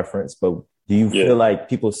it's preference, but do you Yeah. feel like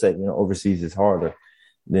people say, overseas is harder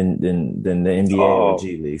than the NBA or Oh,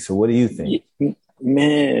 G League? So what do you think?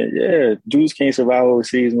 man, yeah, dudes can't survive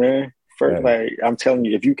overseas, man. First, Right. like I'm telling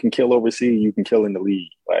you, if you can kill overseas, you can kill in the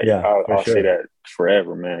league. Like Yeah, for I'll say sure. that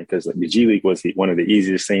forever, man, because the G League was one of the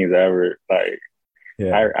easiest things ever. Like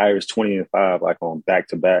Yeah. I was 20 and 5, like on back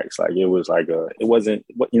to backs. Like it was like it wasn't,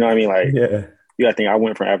 you know what I mean? Like Yeah. I think I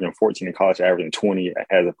went from averaging 14 in college to averaging 20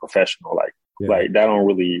 as a professional. Yeah.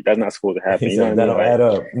 That's not supposed to happen. He You know what said I that mean? don't Like add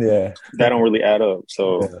up. Yeah. that don't really add up.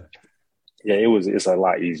 So Yeah. yeah, it's a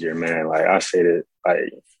lot easier, man. Like I said it,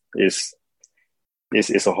 like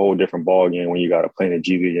it's a whole different ball game when you got to play in the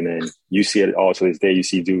G League, and then you see it all to this day. You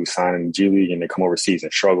see dudes sign in the G League and they come overseas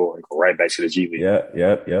and struggle and go right back to the G League, Yeah.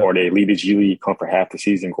 Yep. or Yep. they leave the G League, come for half the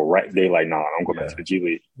season, go right. They like, nah, I'm going back to Yeah. the G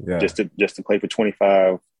League Yeah. just to play for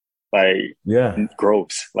 25. Like Yeah.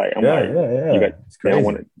 gross. Like I'm Yeah. like, Yeah. you Yeah. got It's they don't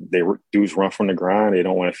want crazy. to. Dudes run from the grind. They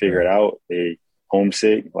don't want to figure Yeah. it out. They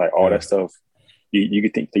homesick, like all Yeah. that stuff. You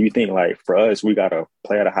could think. You think like for us, we gotta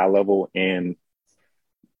play at a high level and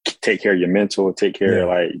take care of your mental, take care of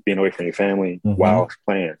Yeah. like being away from your family Mm-hmm. while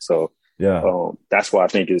playing. So Yeah. that's why I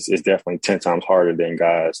think it's definitely 10 times harder than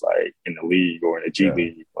guys like in the league or in the G Yeah.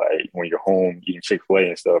 League. Like when you're home eating Chick-fil-A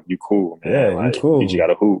and stuff, you cool, man. Yeah. You Like you just cool.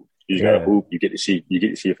 gotta hoop. You just got to Yeah. hoop. You get to see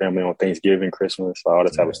your family on Thanksgiving, Christmas, all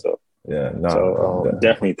that type of Yeah. stuff. Yeah. So No.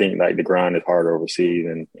 definitely think like the grind is harder overseas,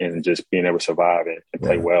 and just being able to survive and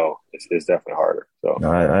play Yeah. well is definitely harder. So No,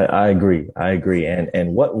 I agree. I agree.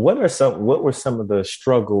 And what were some of the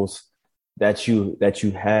struggles that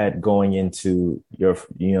you had going into your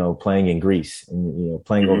playing in Greece and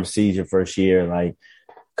playing mhm. overseas your first year, like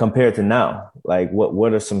compared to now? Like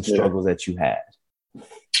what are some Yeah. struggles that you had?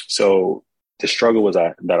 So the struggle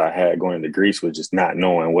that I had going into Greece was just not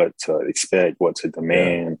knowing what to expect, what to Yeah.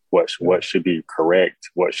 demand, Yeah. what should be correct,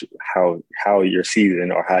 how your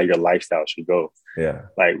season or how your lifestyle should go. Yeah.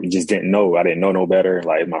 Like we just didn't know. I didn't know no better.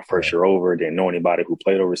 Like my first Yeah. year over, didn't know anybody who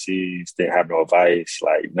played overseas, didn't have no advice,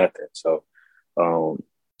 like nothing. So um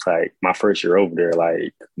like my first year over there,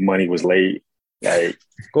 like money was late. Like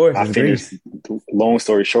Of course, I it's finished. Greece. Long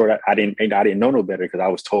story short, I didn't know no better because I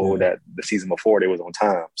was told Yeah. that the season before they was on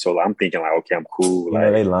time. So I'm thinking like, okay, I'm cool.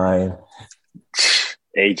 They Like lying.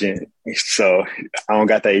 agent, so I don't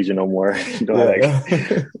got the agent no more. Like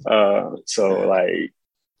Yeah. so like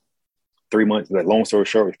 3 months. Like long story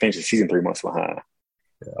short, we finished the season 3 months behind.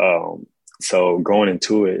 Yeah. So going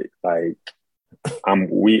into it, like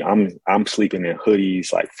I'm sleeping in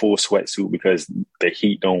hoodies, like full sweatsuit because the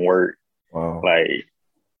heat don't work. Wow.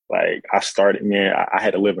 Like I started, man, I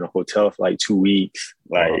had to live in a hotel for like 2 weeks,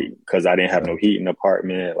 Wow. like, cause I didn't have Yeah. no heat in the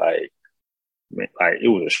apartment. Like, man, like it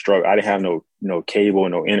was a struggle. I didn't have no cable,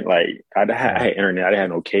 like I Yeah. had internet. I didn't have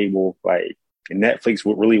no cable. Like Netflix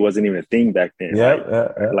really wasn't even a thing back then. Yep.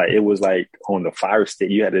 Yeah. Like it was like on the Fire Stick.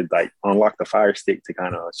 You had to like unlock the Fire Stick to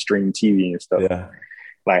kind of stream TV and stuff. Yeah.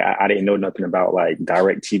 Like I didn't know nothing about like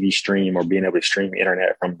direct TV stream or being able to stream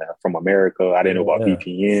internet from America. I didn't know about Yeah.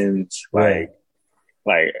 VPNs. Yeah.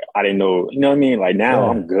 Like I didn't know, you know what I mean? Like now Yeah.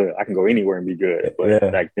 I'm good. I can go anywhere and be good. But Yeah.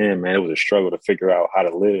 back then, man, it was a struggle to figure out how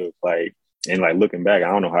to live. Like, and like looking back,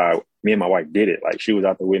 I don't know how me and my wife did it. Like she was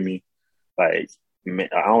out there with me. Like, man,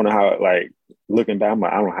 I don't know how, like looking back, I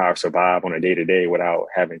don't know how I survive on a day to day without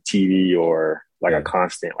having TV or like a Yeah.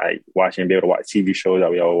 constant, like watching, be able to watch TV shows that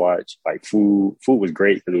we all watch. Like food was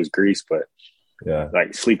great because it was Greece, but Yeah.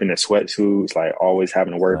 like sleeping in sweatsuits, like always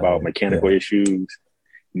having to worry about mechanical Yeah. issues,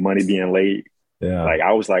 money being late. Yeah. Like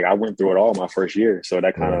I went through it all my first year, so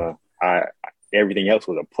that kind Yeah. of everything else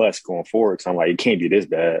was a plus going forward. So I'm like, it can't be this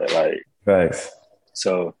bad. Like Thanks.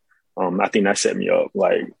 so, I think that set me up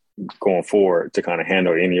like going forward to kind of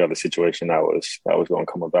handle any other situation that was going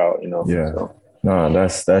to come about. You know. Yeah. So. No,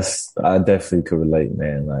 that's I definitely could relate,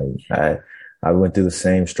 man. Like I went through the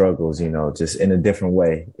same struggles, just in a different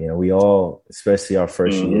way. We all, especially our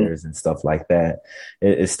first Mm-hmm. years and stuff like that,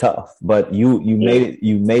 it's tough. But you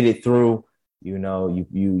Yeah. made it through.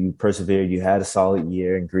 You persevered. You had a solid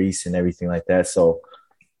year in Greece and everything like that. So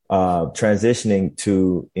transitioning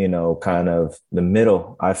to kind of the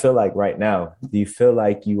middle, I feel like right now, do you feel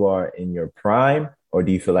like you are in your prime, or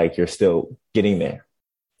do you feel like you're still getting there?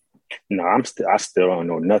 No, I still don't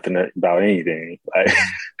know nothing about anything. Like,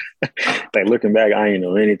 like looking back, I ain't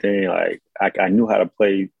know anything. Like, I knew how to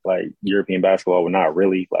play like European basketball, but not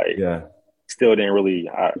really. Like, Yeah. still didn't really.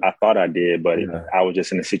 I thought I did, but Yeah. I was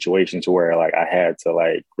just in a situation to where like I had to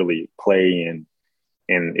like really play, and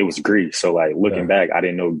it was Greece. So like looking Yeah. back, I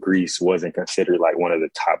didn't know Greece wasn't considered like one of the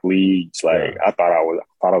top leagues. Like Yeah. I thought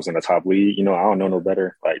I was in the top league. I don't know no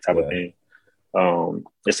better, like type of Yeah. thing.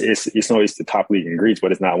 It's the top league in Greece,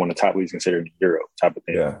 but it's not one of the top leagues considered in Europe type of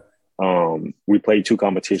thing. Yeah. We played two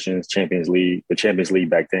competitions, Champions League. The Champions League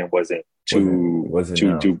back then wasn't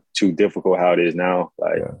too difficult how it is now.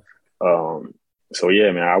 Like, Yeah. so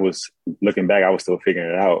yeah, man, I was looking back, I was still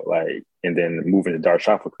figuring it out. Like, and then moving to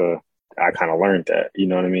Darshafaka, I kind of learned that, you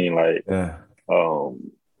know what I mean? Like, Yeah.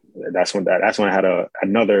 that's when I had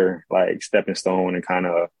another like stepping stone and kind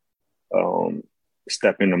of,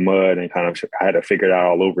 step in the mud and kind of I had to figure it out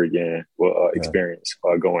all over again with experience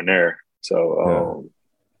going there. So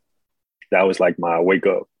that was like my wake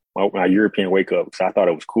up, my European wake up. So I thought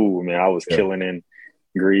it was cool, man. I was killing in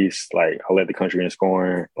Greece. Like I led the country in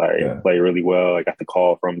scoring, like play really well. I got the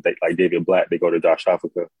call from like David Black. They go to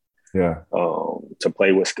Darshafaka. Yeah. To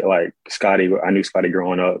play with like Scotty. I knew Scotty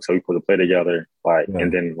growing up, so we put to play together. Like,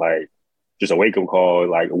 and then like just a wake up call,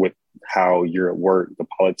 like with how Europe work, the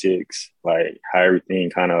politics, like how everything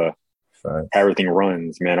how everything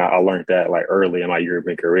runs. Man, I learned that like early in my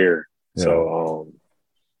European career. Yeah. So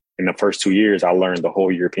in the first 2 years, I learned the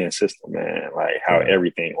whole European system, man, like how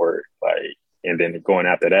everything worked. Like, and then going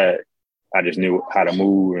after that, I just knew how to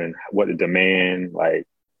move and what to demand, like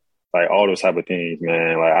all those type of things,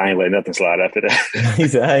 man. Like I ain't let nothing slide after that. He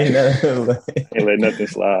said, I ain't let nothing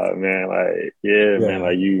slide, man. Like, man,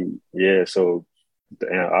 like So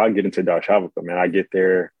I'll get into Darshafaka, man. I get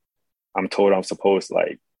there. I'm told I'm supposed to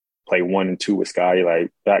like play 1 and 2 with Scotty,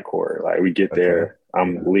 like backcourt. Like we get there,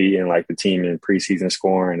 I'm leading like the team in preseason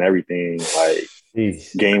scoring and everything, like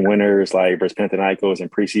game winners, like versus Panathinaikos in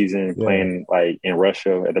preseason, playing like in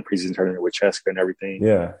Russia at the preseason tournament with Cheska and everything.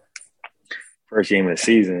 Yeah. First game of the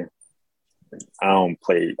season, I don't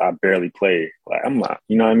play. I barely play. Like I'm not,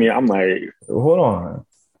 you know what I mean? I'm like, hold on.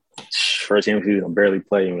 First game of the season, I barely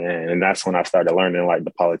play, man. And that's when I started learning like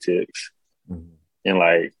the politics. And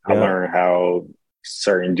like I learned how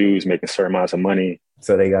certain dudes making certain amounts of money.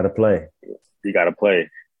 So they got to play. You got to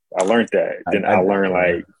play. I learned that. Then I learned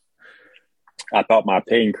like, I thought my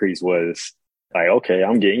pay increase was like, okay,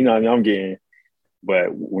 I'm getting, you know what I mean? I'm getting,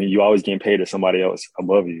 but when you always getting paid to somebody else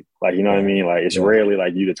above you, like, you know what I mean? Like it's rarely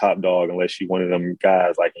like you the top dog unless you one of them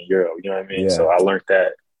guys like in Europe, you know what I mean? So I learned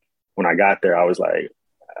that when I got there. I was like,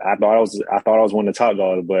 I thought I was one of the top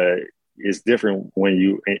dogs, but it's different when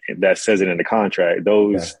you that says it in the contract.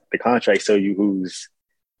 The contracts tell you who's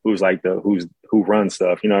like who runs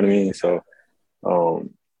stuff. You know what I mean? So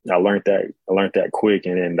I learned that quick,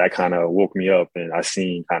 and then that kind of woke me up, and I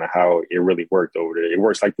seen kind of how it really worked over there. It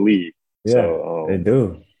works like the league. Yeah, so, they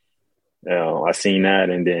do. I seen that,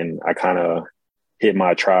 and then I kind of hit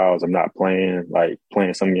my trials of not playing, like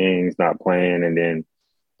playing some games, not playing, and then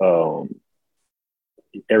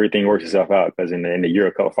everything works itself out because in the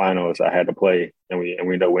Eurocup finals I had to play, and we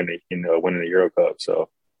ended up winning the Eurocup. So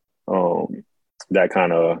that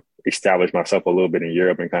kind of established myself a little bit in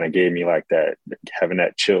Europe and kind of gave me like that, having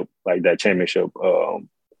that chip, like that championship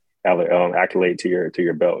accolade to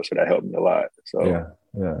your belt. So that helped me a lot. So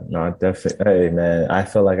no, definitely. Hey man, I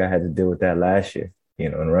feel like I had to deal with that last year,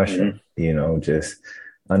 in Russia, just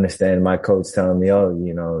understand my coach telling me, oh,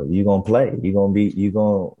 you're going to play, you're going to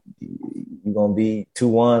be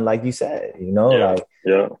 2-1, like you said,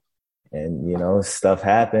 and stuff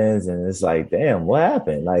happens, and it's like, damn, what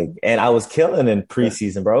happened? Like, and I was killing in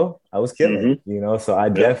preseason, bro. I was killing, so I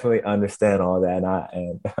definitely understand all that.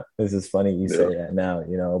 And this is funny you say that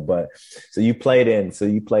now, but so you played in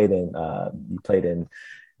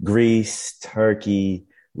Greece, Turkey,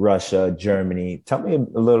 Russia, Germany. Tell me a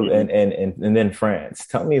little, and then France.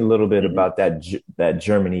 Tell me a little bit about that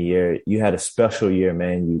Germany year. You had a special year,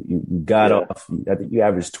 man. You got off. I think you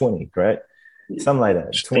averaged 20, correct? Something like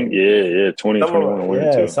that. 20,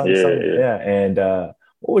 21, something. And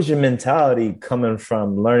what was your mentality coming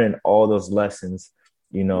from learning all those lessons?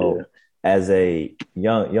 As a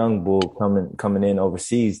young bull coming in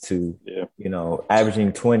overseas to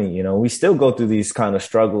averaging 20. We still go through these kind of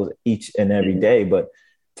struggles each and every day, but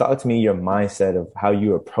talk to me your mindset of how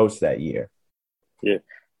you approached that year. Yeah,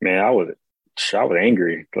 man, I was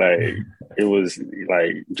angry. Like it was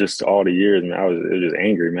like just all the years, man. It was just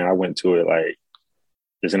angry, man. I went to it like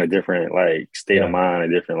just in a different like state of mind, a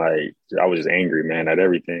different like. I was just angry, man, at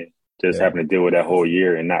everything. Just having to deal with that whole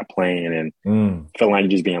year and not playing and feeling like you're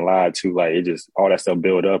just being lied to. Like it just all that stuff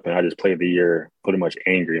built up, and I just played the year pretty much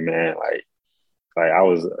angry, man. Like I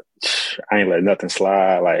ain't let nothing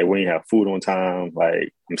slide. Like we ain't have food on time.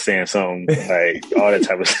 Like I'm saying something, like all that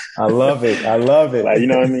type of stuff. I love it. Like, you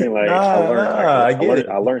know what I mean? Like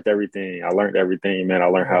I learned everything. I learned everything, man. I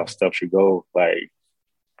learned how stuff should go. Like,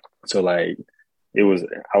 so like I was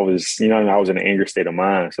in an angry state of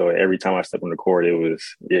mind. So every time I stepped on the court, it was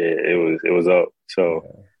up.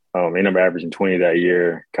 So ended up averaging 20 that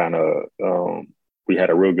year. Kind of we had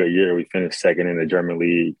a real good year. We finished second in the German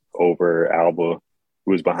league over Alba,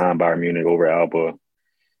 who was behind Bayern Munich over Alba.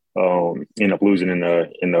 Ended up losing in the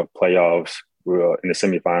playoffs, in the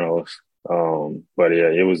semifinals. But yeah,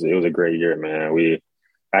 it was a great year, man.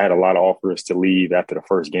 I had a lot of offers to leave after the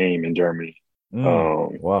first game in Germany.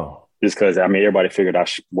 Wow. Just because everybody figured I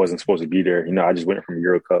wasn't supposed to be there. I just went from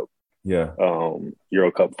Eurocup,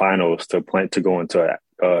 Eurocup finals to go into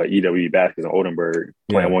EWE baskets in Oldenburg,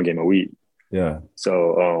 playing one game a week. Yeah.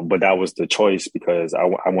 So, but that was the choice because I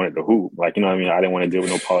wanted to hoop. Like, you know what I mean? I didn't want to deal with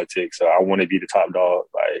no politics. So I wanted to be the top dog.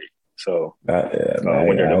 Like, so I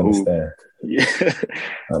went there to hoop. Yeah.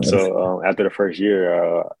 So after the first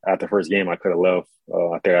year, after the first game, I could have left.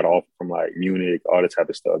 I think I had an offer from like Munich, all that type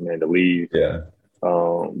of stuff, man, to leave. Yeah.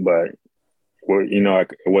 But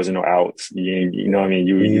it wasn't no outs. You know what I mean?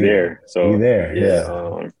 You there. So you there. Yeah.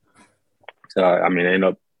 So I ended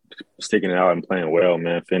up sticking it out and playing well,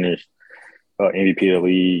 man. Finished MVP of the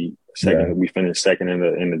league. Second, we finished second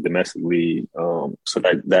in the domestic league. So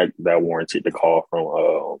that warranted the call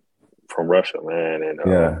from Russia, man. And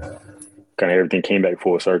kind of everything came back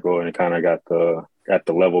full circle, and kind of got the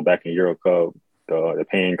level back in Eurocup, the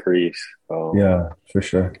pay increase. For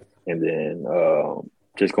sure. And then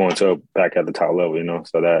just going back at the top level,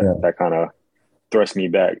 so that kind of thrust me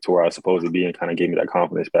back to where I was supposed to be and kind of gave me that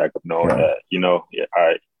confidence back of knowing that,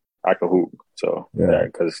 I could hoop. So,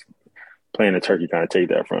 because playing the turkey kind of take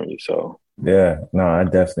that from you. So, yeah, no, I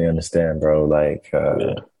definitely understand, bro. Like,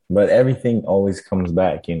 but everything always comes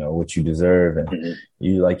back, what you deserve. And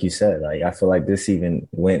you, like you said, like, I feel like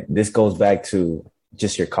this goes back to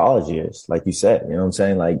just your college years. Like you said, you know what I'm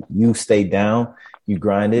saying? Like you stayed down, you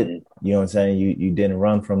grinded, you know what I'm saying? You didn't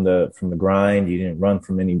run from the grind. You didn't run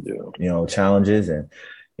from any, challenges, and,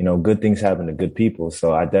 good things happen to good people.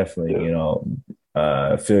 So I definitely,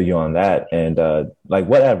 feel you on that. And like,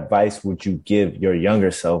 what advice would you give your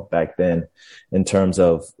younger self back then in terms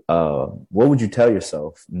of what would you tell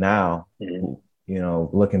yourself now,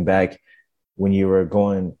 looking back when you were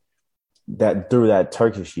going through that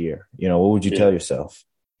Turkish year, what would you tell yourself?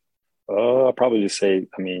 I'll probably just say,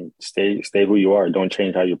 stay who you are. Don't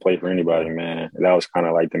change how you play for anybody, man. That was kind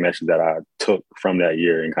of like the message that I took from that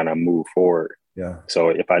year and kind of moved forward. Yeah. So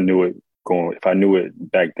if I knew it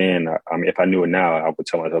back then, if I knew it now, I would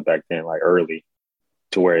tell myself back then, like early,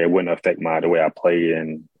 to where it wouldn't affect the way I played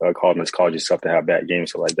and called yourself to have bad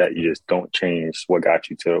games, stuff like that. You just don't change what got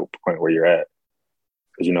you to the point where you're at.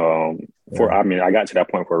 Because, I got to that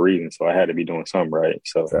point for a reason, so I had to be doing something right.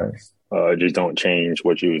 So just don't change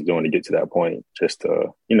what you was doing to get to that point, just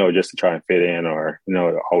to try and fit in, or,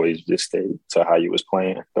 always just stay to how you was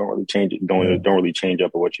playing. Don't really change it. Don't really change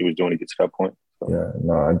up what you was doing to get to that point. So. Yeah,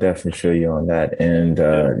 no, I definitely feel you on that. And,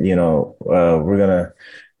 we're going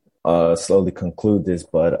to slowly conclude this,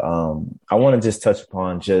 but I want to just touch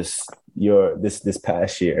upon just this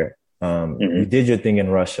past year. You did your thing in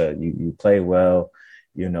Russia. You played well.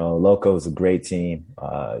 Loco is a great team.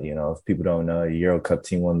 If people don't know, the Eurocup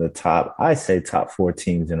team, one of the top 4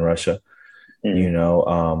 teams in Russia. You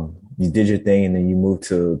did your thing, and then you moved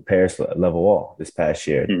to Paris level wall this past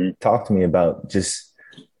year. Talk to me about just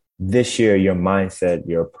this year, your mindset,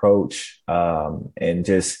 your approach, and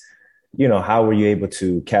just, how were you able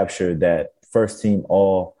to capture that first team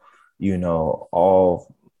all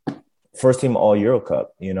Eurocup,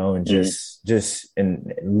 and just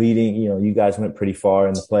in leading, you guys went pretty far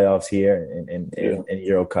in the playoffs here and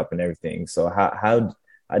Eurocup and everything. So how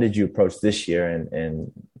did you approach this year,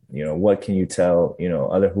 and what can you tell,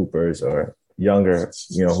 other hoopers or younger,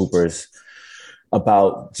 hoopers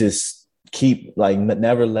about just keep like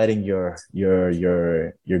never letting your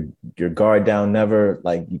guard down, never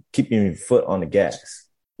like keeping your foot on the gas?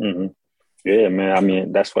 Yeah,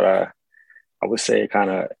 man. That's what I would say. Kind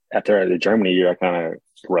of after the Germany year, I kind of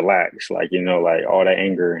relaxed. Like like all that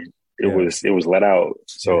anger, it was let out.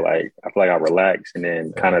 So like I feel like I relaxed, and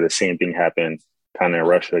then kind of the same thing happened kind of in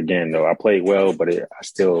Russia again. Though I played well, but I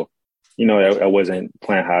still, I wasn't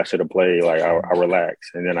playing how I should have played. Like I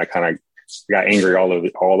relaxed, and then I kind of got angry all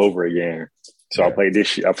over again. So I played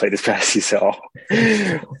this past season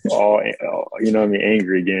all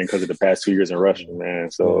angry again because of the past 2 years in Russia, man.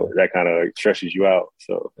 So that kind of stresses you out.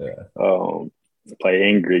 So play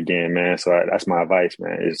angry again, man. So that's my advice,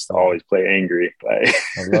 man. Is always play angry. Like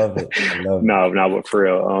I love it. No, but for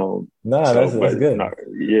real. That's good.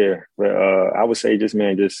 But I would say just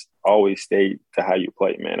always stay to how you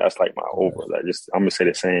play, man. That's like my over. Like I'm gonna say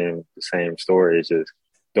the same story. It's just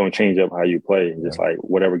don't change up how you play. Just like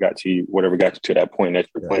whatever got you to that point that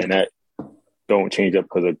you're playing at, don't change up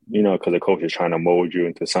because the coach is trying to mold you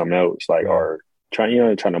into something else, or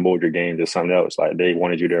trying to mold your game to something else. Like they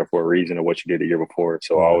wanted you there for a reason of what you did the year before.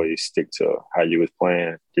 So always stick to how you was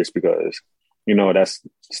playing, just because that's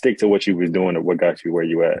stick to what you was doing or what got you where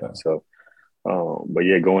you at. So, but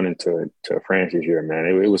going into France this year, man,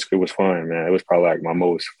 it was fun, man. It was probably like my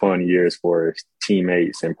most fun years for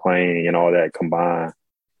teammates and playing and all that combined.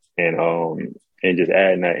 And just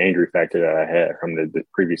adding that angry factor that I had from the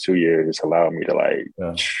previous 2 years just allowed me to like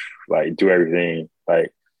do everything,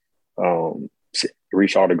 like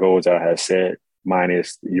reach all the goals that I had set,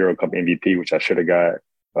 minus the Eurocup MVP, which I should have got.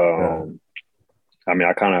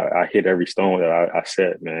 I hit every stone that I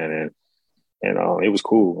set, man, and it was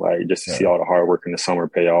cool, like just to see all the hard work in the summer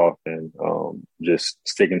pay off, and just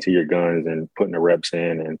sticking to your guns and putting the reps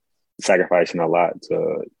in and sacrificing a lot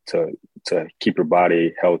to keep your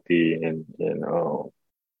body healthy and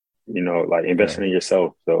like investing in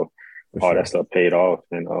yourself. So that stuff paid off,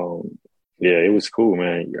 and it was cool,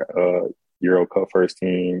 man. Eurocup first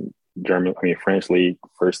team, French league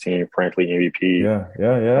first team, French league MVP.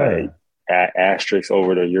 Like, asterisk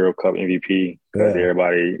over the Eurocup MVP because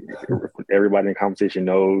everybody in the competition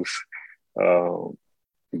knows.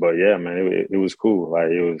 But yeah, man, it was cool. Like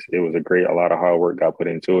it was a lot of hard work got put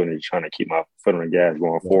into it, and just trying to keep my foot on the gas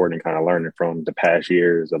going forward and kind of learning from the past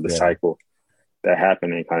years of the cycle. that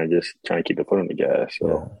happened and kind of just trying to keep the foot on the gas. Yeah.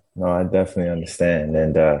 So No, I definitely understand.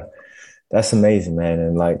 And that's amazing, man.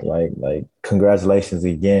 And like congratulations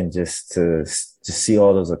again, just see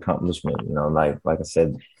all those accomplishments, you know, like I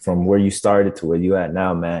said, from where you started to where you at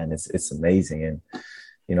now, man, it's amazing. And,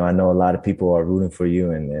 you know, I know a lot of people are rooting for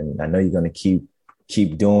you and I know you're gonna keep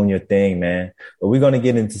doing your thing, man. But we're gonna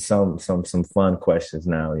get into some fun questions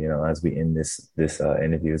now, you know, as we end this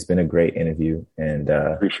interview. It's been a great interview. And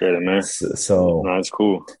appreciate it, man. so No, it's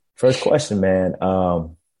cool. first question, man.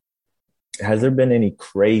 Has there been any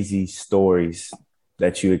crazy stories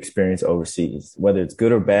that you experience overseas, whether it's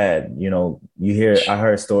good or bad? You know, I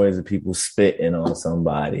heard stories of people spitting on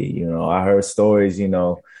somebody. You know, I heard stories, you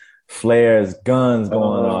know, flares, guns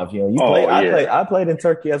going off. You know, I played in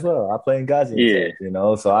Turkey as well. I played in Gaziantep, you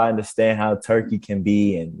know, so I understand how Turkey can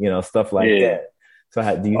be and, you know, stuff like that. So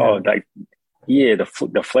do you have like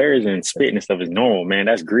the flares and spitting and stuff is normal, man.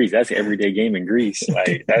 That's Greece. That's an everyday game in Greece.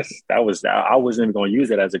 Like I wasn't even going to use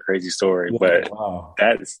that as a crazy story, but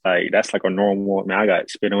that's like a normal, man. I got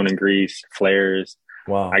spit on in Greece, flares.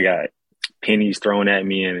 Wow. I got pennies thrown at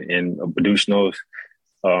me and Badushnos.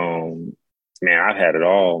 Man, I've had it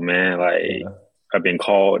all, man. Like I've been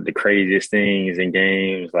called the craziest things in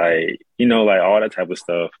games, like, you know, like all that type of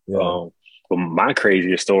stuff. But my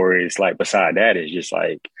craziest story is like, beside that, is just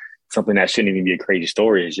like something that shouldn't even be a crazy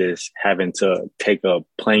story, is just having to take a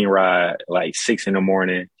plane ride like 6 a.m,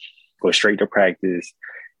 go straight to practice,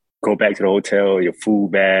 go back to the hotel, your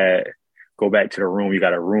food bad, go back to the room, you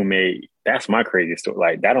got a roommate. That's my craziest story.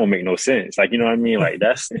 Like, that don't make no sense. Like, you know what I mean? Like,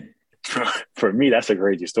 that's for me, that's a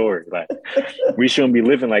crazy story. Like, we shouldn't be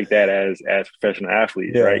living like that as professional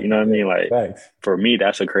athletes, right? You know what I mean? Like, thanks. For me,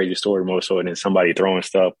 that's a crazy story more so than somebody throwing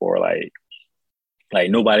stuff, or like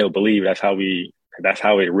nobody will believe that's how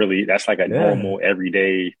it really, that's like a normal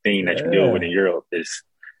everyday thing that you deal with in Europe,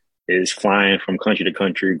 is flying from country to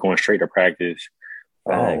country, going straight to practice,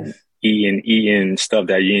 eating stuff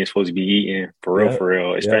that you ain't supposed to be eating, for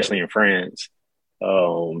real, especially in France.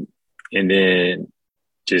 And then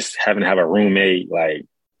just having to have a roommate, like,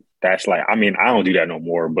 that's like, I mean, I don't do that no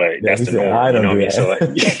more, but that's the norm. I don't know do what I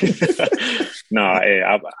mean? So like, no,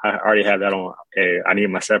 I already have that on. I need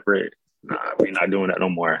my separate. We're not doing that no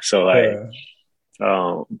more. So like,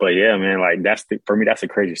 but yeah, man, like for me, that's a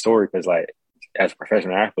crazy story, because like, as a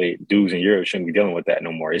professional athlete, dudes in Europe shouldn't be dealing with that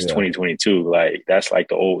no more. It's 2022. Like, that's like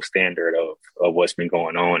the old standard of what's been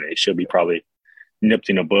going on. It should be probably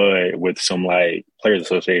nipped in the bud with some like players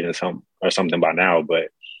association or something by now, but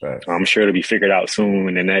I'm sure it'll be figured out soon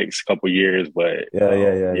in the next couple of years. But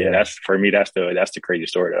that's, for me, that's the crazy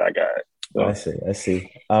story that I got. So. I see.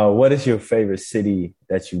 What is your favorite city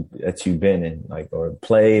that you've been in, like, or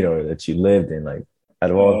played, or that you lived in, like, out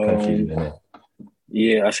of all the countries you've been in?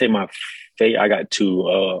 Yeah, I say I got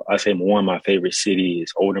two. I say one of my favorite city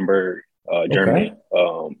is Oldenburg, Germany.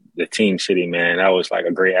 The team city, man, that was like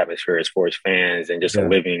a great atmosphere as sports fans, and just a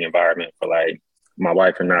living environment for like my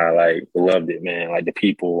wife and I. Like, loved it, man. Like, the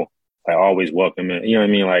people, like, always welcoming. You know what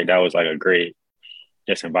I mean? Like, that was like a great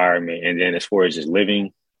just environment. And then as far as just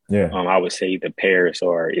living, I would say either Paris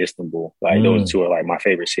or Istanbul. Like, those two are like my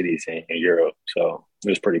favorite cities in Europe. So it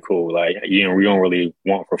was pretty cool. Like, you know, we don't really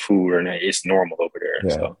want for food or not. It's normal over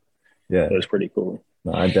there. So it was pretty cool.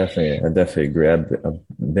 No, I definitely agree. I've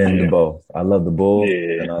been to both. I love the Bulls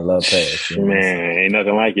and I love Paris. Man, ain't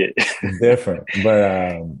nothing like it. It's different,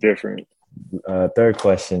 but different. Third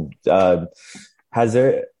question: has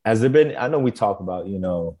there been? I know we talk about, you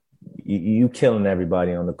know, you killing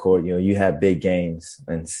everybody on the court. You know, you have big games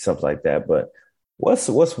and stuff like that. But what's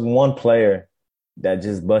one player that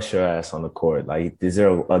just bust your ass on the court? Like, is there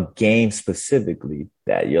a game specifically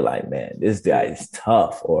that you're like, man, this guy is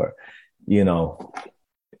tough, or, you know,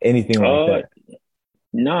 anything like that?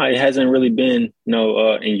 No, it hasn't really been,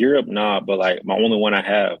 in Europe, but like, my only one I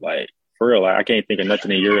have, like, for real, like, I can't think of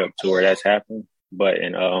nothing in Europe to where that's happened. But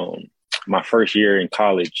in my first year in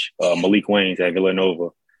college, Malik Waynes at Villanova,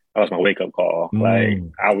 that was my wake up call. Like,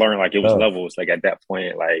 I learned, like, it was levels. Like, at that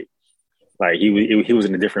point, like he was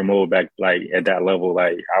in a different mode back, like, at that level.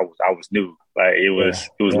 Like, I was new. Like, it was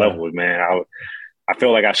levels, man. I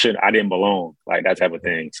feel like I didn't belong, like, that type of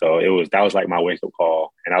thing. So that was like my wake up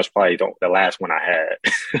call, and I was probably the last one I had.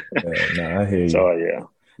 I hear you. So yeah.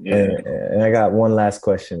 And I got one last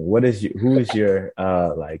question. Who is your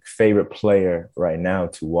like favorite player right now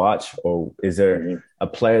to watch, or is there a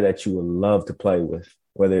player that you would love to play with,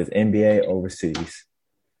 whether it's NBA, overseas?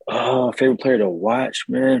 Favorite player to watch,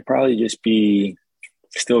 man, probably just be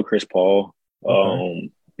still Chris Paul.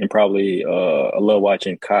 And probably I love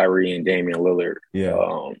watching Kyrie and Damian Lillard.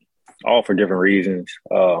 All for different reasons.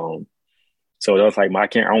 So that's like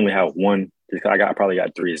I only have one I probably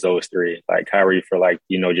got three. It's those three. Like Kyrie for like,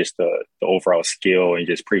 just the overall skill and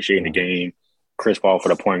just appreciating the game. Chris Paul for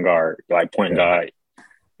the point guard, like point guard.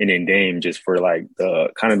 And then Dame just for like the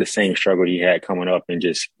kind of the same struggle he had coming up and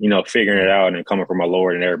just, figuring it out and coming from a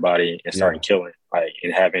lower than everybody and starting killing, like,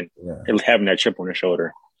 and having that chip on his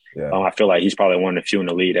shoulder. Yeah. I feel like he's probably one of the few in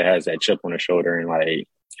the league that has that chip on his shoulder and like,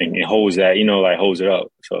 and holds that, like holds it up.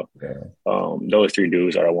 So, those three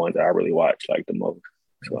dudes are the ones that I really watch like the most.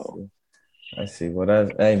 So. I see. Well,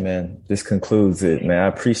 hey, man, this concludes it, man. I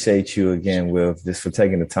appreciate you again, Will, just for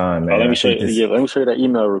taking the time, man. Let me show you that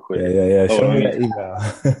email real quick. Yeah. Show me that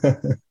email.